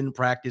he didn't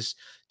practice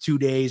 2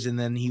 days, and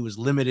then he was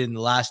limited in the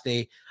last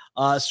day.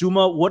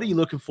 Suma, what are you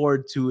looking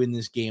forward to in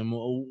this game?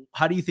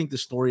 How do you think the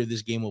story of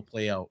this game will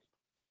play out?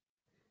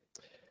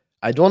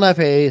 I don't have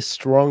a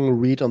strong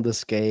read on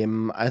this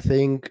game. I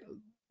think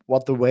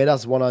what the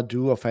Raiders want to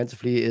do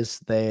offensively is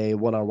they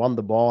want to run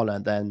the ball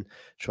and then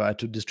try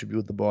to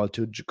distribute the ball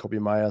to Jacoby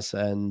Myers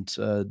and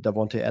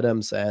Davante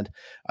Adams. And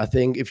I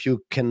think if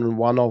you can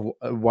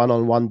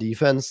one-on-one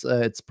defense,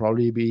 it's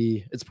probably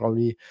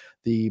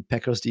the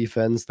Packers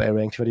defense. They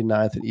rank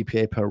 29th in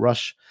EPA per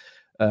rush.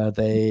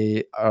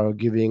 They are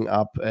giving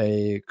up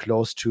a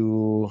close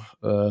to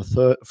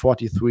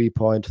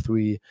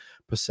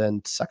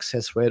 43.3%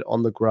 success rate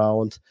on the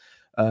ground.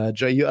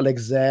 Jair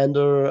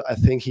Alexander, I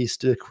think he's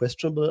still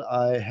questionable.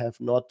 I have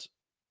not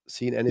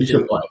seen anything. He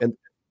should play. I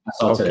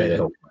saw today that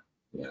he'll play.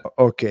 Yeah.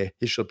 Okay,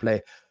 he should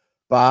play.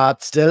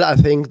 But still, I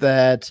think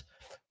that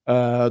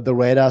the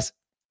Raiders,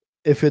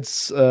 if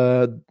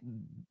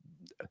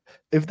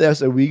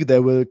there's a week they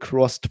will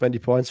cross 20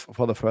 points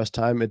for the first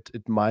time,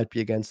 it might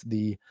be against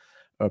the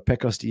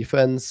Packers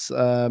defense.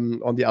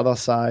 On the other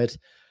side,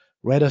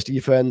 Raiders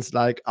defense,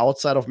 like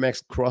outside of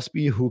Max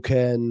Crosby, who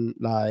can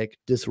like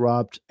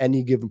disrupt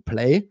any given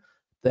play,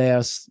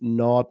 there's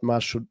not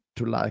much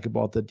to like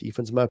about the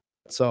defense map.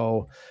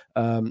 So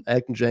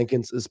Elton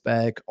Jenkins is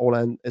back.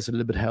 Olan is a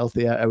little bit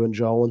healthier. Aaron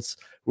Jones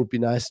would be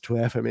nice to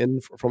have him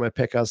in from a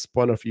Packers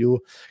point of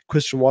view.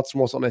 Christian Watson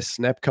was on a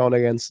snap count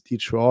against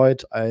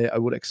Detroit. I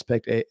would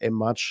expect a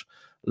much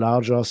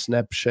larger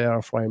snap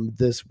share for him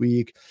this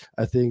week.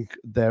 I think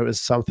there is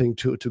something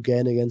to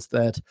gain against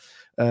that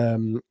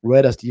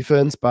Raiders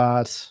defense,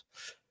 but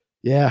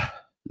yeah,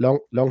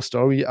 long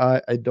story.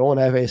 I don't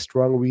have a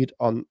strong read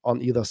on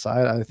either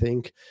side. I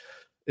think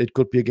it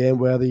could be a game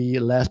where the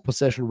last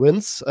possession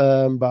wins,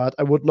 but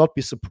I would not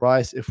be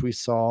surprised if we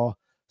saw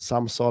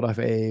some sort of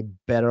a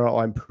better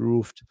or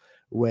improved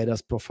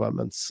Raiders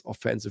performance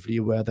offensively,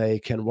 where they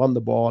can run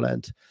the ball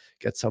and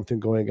get something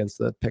going against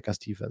the Packers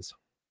defense.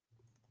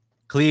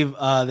 Cleve,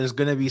 there's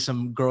going to be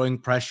some growing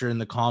pressure in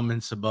the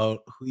comments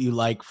about who you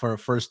like for a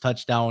first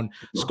touchdown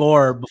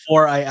score.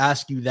 Before I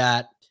ask you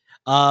that,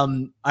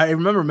 I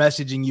remember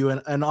messaging you,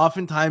 and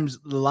oftentimes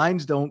the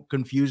lines don't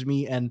confuse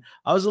me, and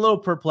I was a little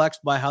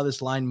perplexed by how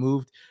this line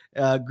moved.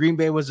 Green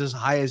Bay was as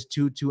high as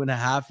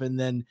 2.5, and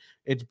then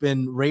it's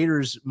been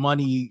Raiders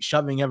money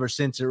shoving ever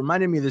since. It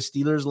reminded me of the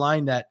Steelers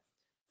line that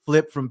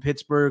flipped from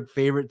Pittsburgh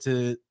favorite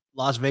to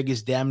Las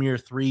Vegas damn near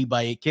 3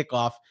 by a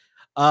kickoff.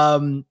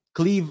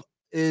 Cleve,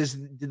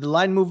 did the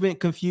line movement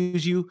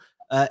confuse you?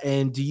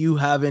 And do you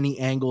have any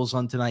angles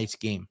on tonight's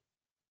game?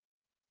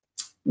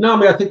 No, I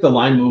mean, I think the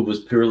line move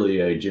was purely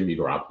a Jimmy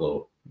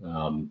Garoppolo,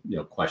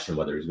 question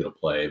whether he's going to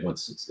play. I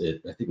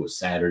think it was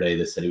Saturday.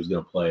 They said he was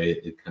going to play.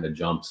 It kind of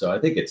jumped. So I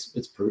think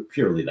it's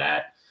purely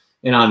that.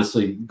 And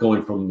honestly,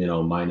 going from,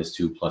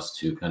 -2,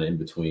 +2 kind of in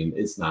between,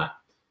 it's not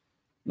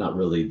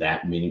really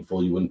that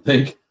meaningful, you wouldn't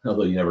think,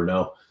 although you never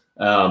know.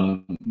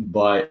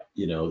 But,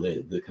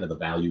 the kind of the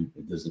value,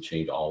 it doesn't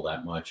change all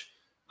that much.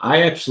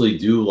 I actually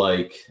do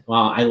I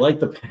like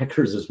the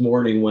Packers this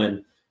morning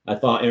when I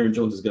thought Aaron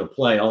Jones was going to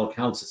play. All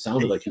accounts, it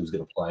sounded like he was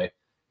going to play.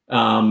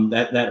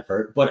 That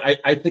hurt. But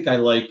I think I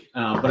like,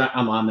 but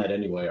I'm on that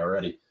anyway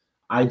already.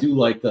 I do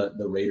like the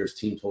Raiders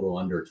team total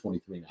under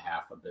 23.5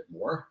 a bit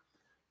more.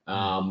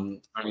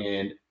 And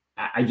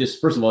I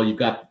just, first of all, you've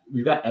got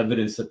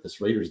evidence that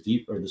this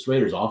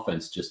Raiders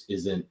offense just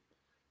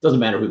doesn't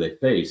matter who they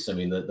face. I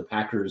mean, the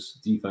Packers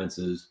defense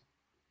is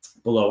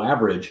below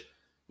average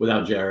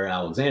without Jair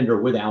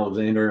Alexander. With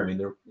Alexander, I mean,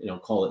 they're,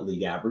 call it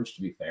league average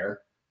to be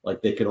fair.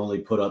 Like they could only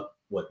put up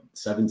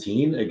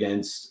 17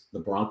 against the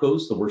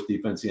Broncos, the worst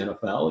defense in the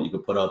NFL. You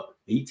could put up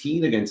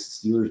 18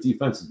 against the Steelers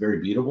defense. It's very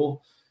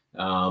beatable.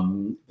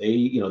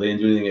 They didn't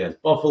do anything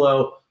against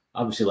Buffalo.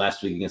 Obviously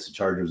last week against the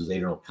Chargers was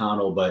Aiden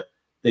O'Connell, but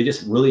they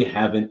just really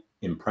haven't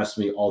impressed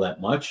me all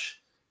that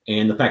much.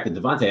 And the fact that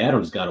Davante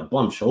Adams got a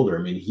bum shoulder,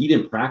 I mean, he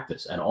didn't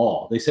practice at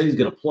all. They said he's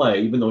going to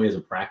play, even though he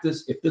hasn't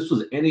practiced. If this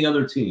was any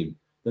other team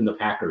than the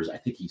Packers, I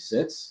think he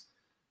sits.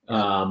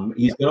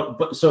 He's gonna,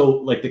 but so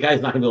like the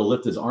guy's not going to be able to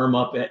lift his arm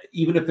up,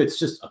 even if it's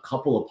just a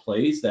couple of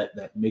plays that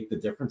make the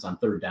difference on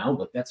third down.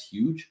 Like that's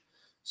huge.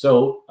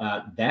 So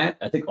that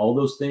I think all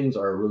those things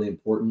are really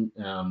important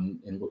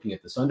in looking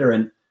at this under.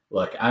 And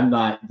look,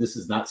 this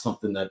is not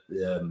something that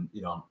I'm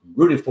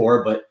rooting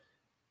for, but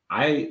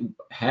I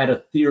had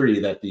a theory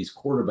that these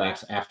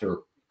quarterbacks after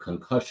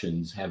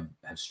concussions have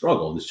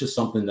struggled. It's just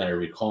something that I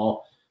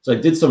recall. So I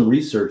did some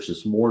research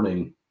this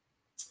morning,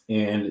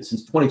 and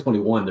since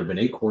 2021, there have been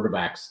 8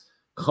 quarterbacks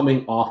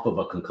coming off of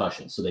a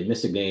concussion. So they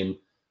miss a game,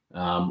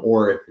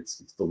 or if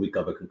it's the week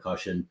of a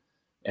concussion,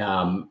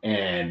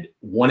 and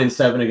 1 in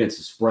 7 against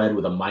the spread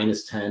with a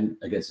 -10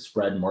 against the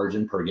spread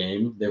margin per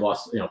game. They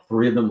lost,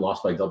 3 of them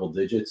lost by double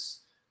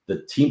digits.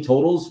 The team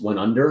totals went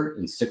under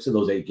in 6 of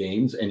those 8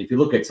 games. And if you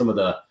look at some of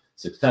the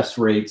success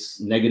rates,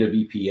 negative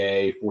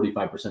EPA,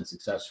 45%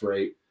 success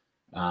rate,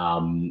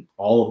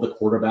 all of the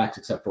quarterbacks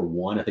except for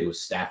one, I think it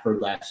was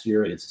Stafford last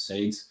year against the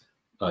Saints,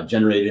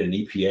 generated an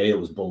EPA that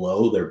was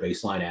below their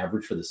baseline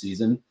average for the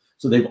season.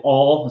 So they've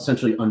all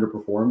essentially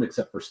underperformed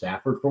except for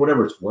Stafford for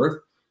whatever it's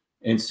worth.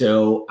 And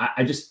so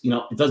I just,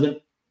 it doesn't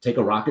take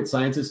a rocket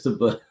scientist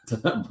to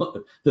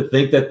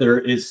think that there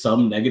is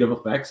some negative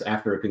effects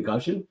after a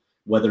concussion,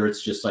 whether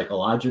it's just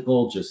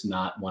psychological, just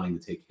not wanting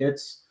to take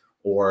hits,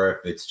 or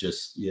if it's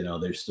just,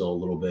 they're still a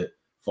little bit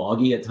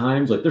foggy at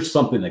times. Like there's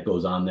something that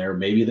goes on there.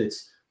 Maybe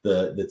that's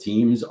the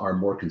teams are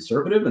more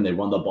conservative and they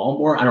run the ball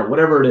more. I don't know,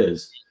 whatever it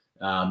is.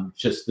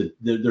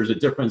 There's a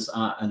difference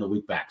on the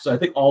week back. So I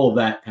think all of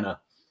that kind of,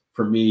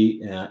 for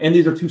me, and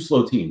these are two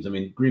slow teams. I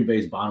mean, Green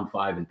Bay's bottom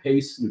 5 in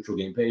pace, neutral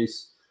game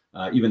pace.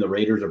 Even the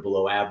Raiders are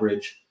below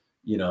average.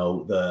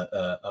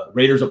 The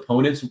Raiders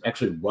opponents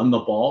actually run the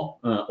ball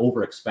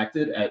over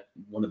expected at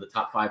one of the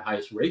top 5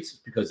 highest rates,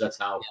 because that's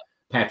how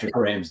Patrick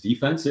Graham's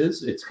defense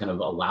is. It's kind of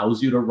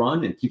allows you to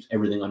run and keeps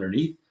everything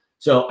underneath.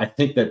 So I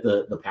think that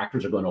the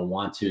Packers are going to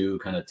want to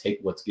kind of take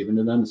what's given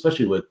to them,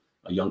 especially with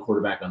a young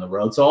quarterback on the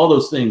road. So all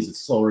those things,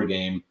 it's slower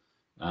game.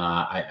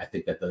 I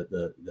think that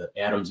the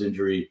Adams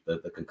injury, the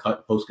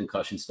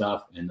post-concussion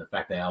stuff, and the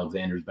fact that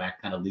Alexander's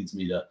back kind of leads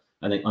me to,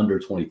 I think, under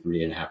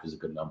 23.5 is a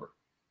good number.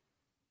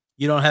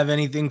 You don't have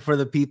anything for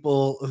the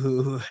people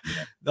who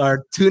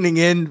are tuning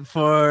in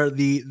for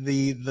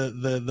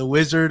the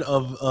wizard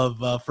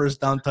of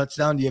first down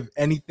touchdown? Do you have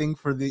anything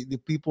for the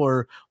people,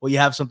 or will you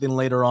have something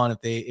later on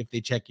if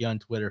they check you on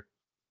Twitter?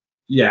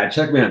 Yeah,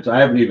 check me out. I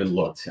haven't even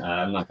looked.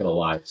 I'm not gonna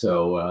lie.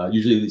 So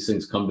usually these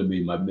things come to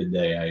me my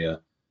midday. I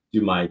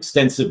do my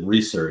extensive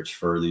research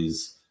for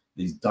these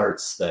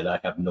darts that I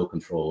have no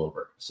control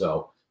over.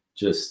 So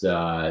just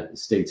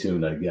stay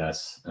tuned, I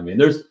guess. I mean,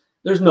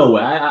 there's no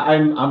way.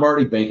 I'm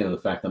already banking on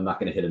the fact I'm not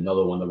going to hit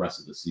another one the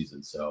rest of the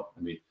season. So,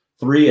 I mean,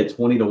 3 at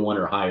 20 to 1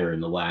 or higher in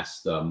the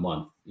last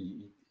month.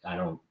 I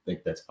don't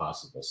think that's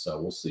possible.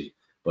 So we'll see.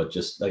 But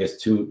just, I guess,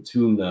 tune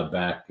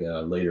back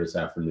later this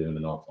afternoon,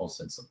 and I'll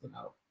send something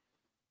out.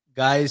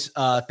 Guys,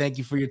 thank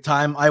you for your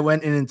time. I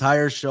went an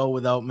entire show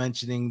without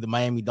mentioning the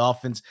Miami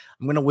Dolphins.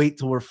 I'm going to wait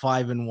till we're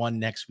 5-1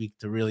 next week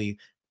to really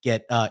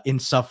get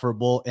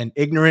insufferable and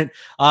ignorant.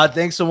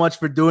 Thanks so much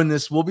for doing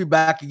this. We'll be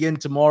back again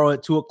tomorrow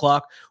at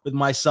 2:00 with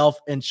myself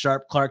and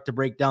Sharp Clark to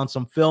break down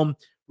some film,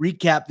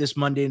 recap this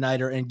Monday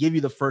nighter, and give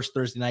you the first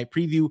Thursday night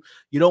preview.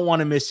 You don't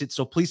want to miss it,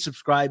 so please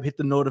subscribe, hit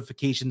the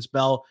notifications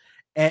bell,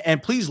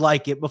 and please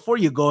like it. Before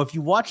you go, if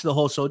you watch the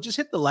whole show, just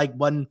hit the like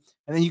button,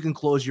 and then you can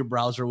close your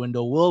browser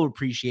window. We'll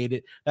appreciate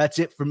it. That's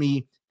it for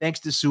me. Thanks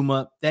to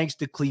Suma. Thanks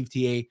to Cleve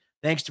TA.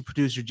 Thanks to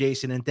producer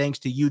Jason. And thanks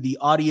to you, the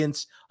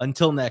audience.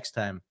 Until next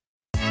time.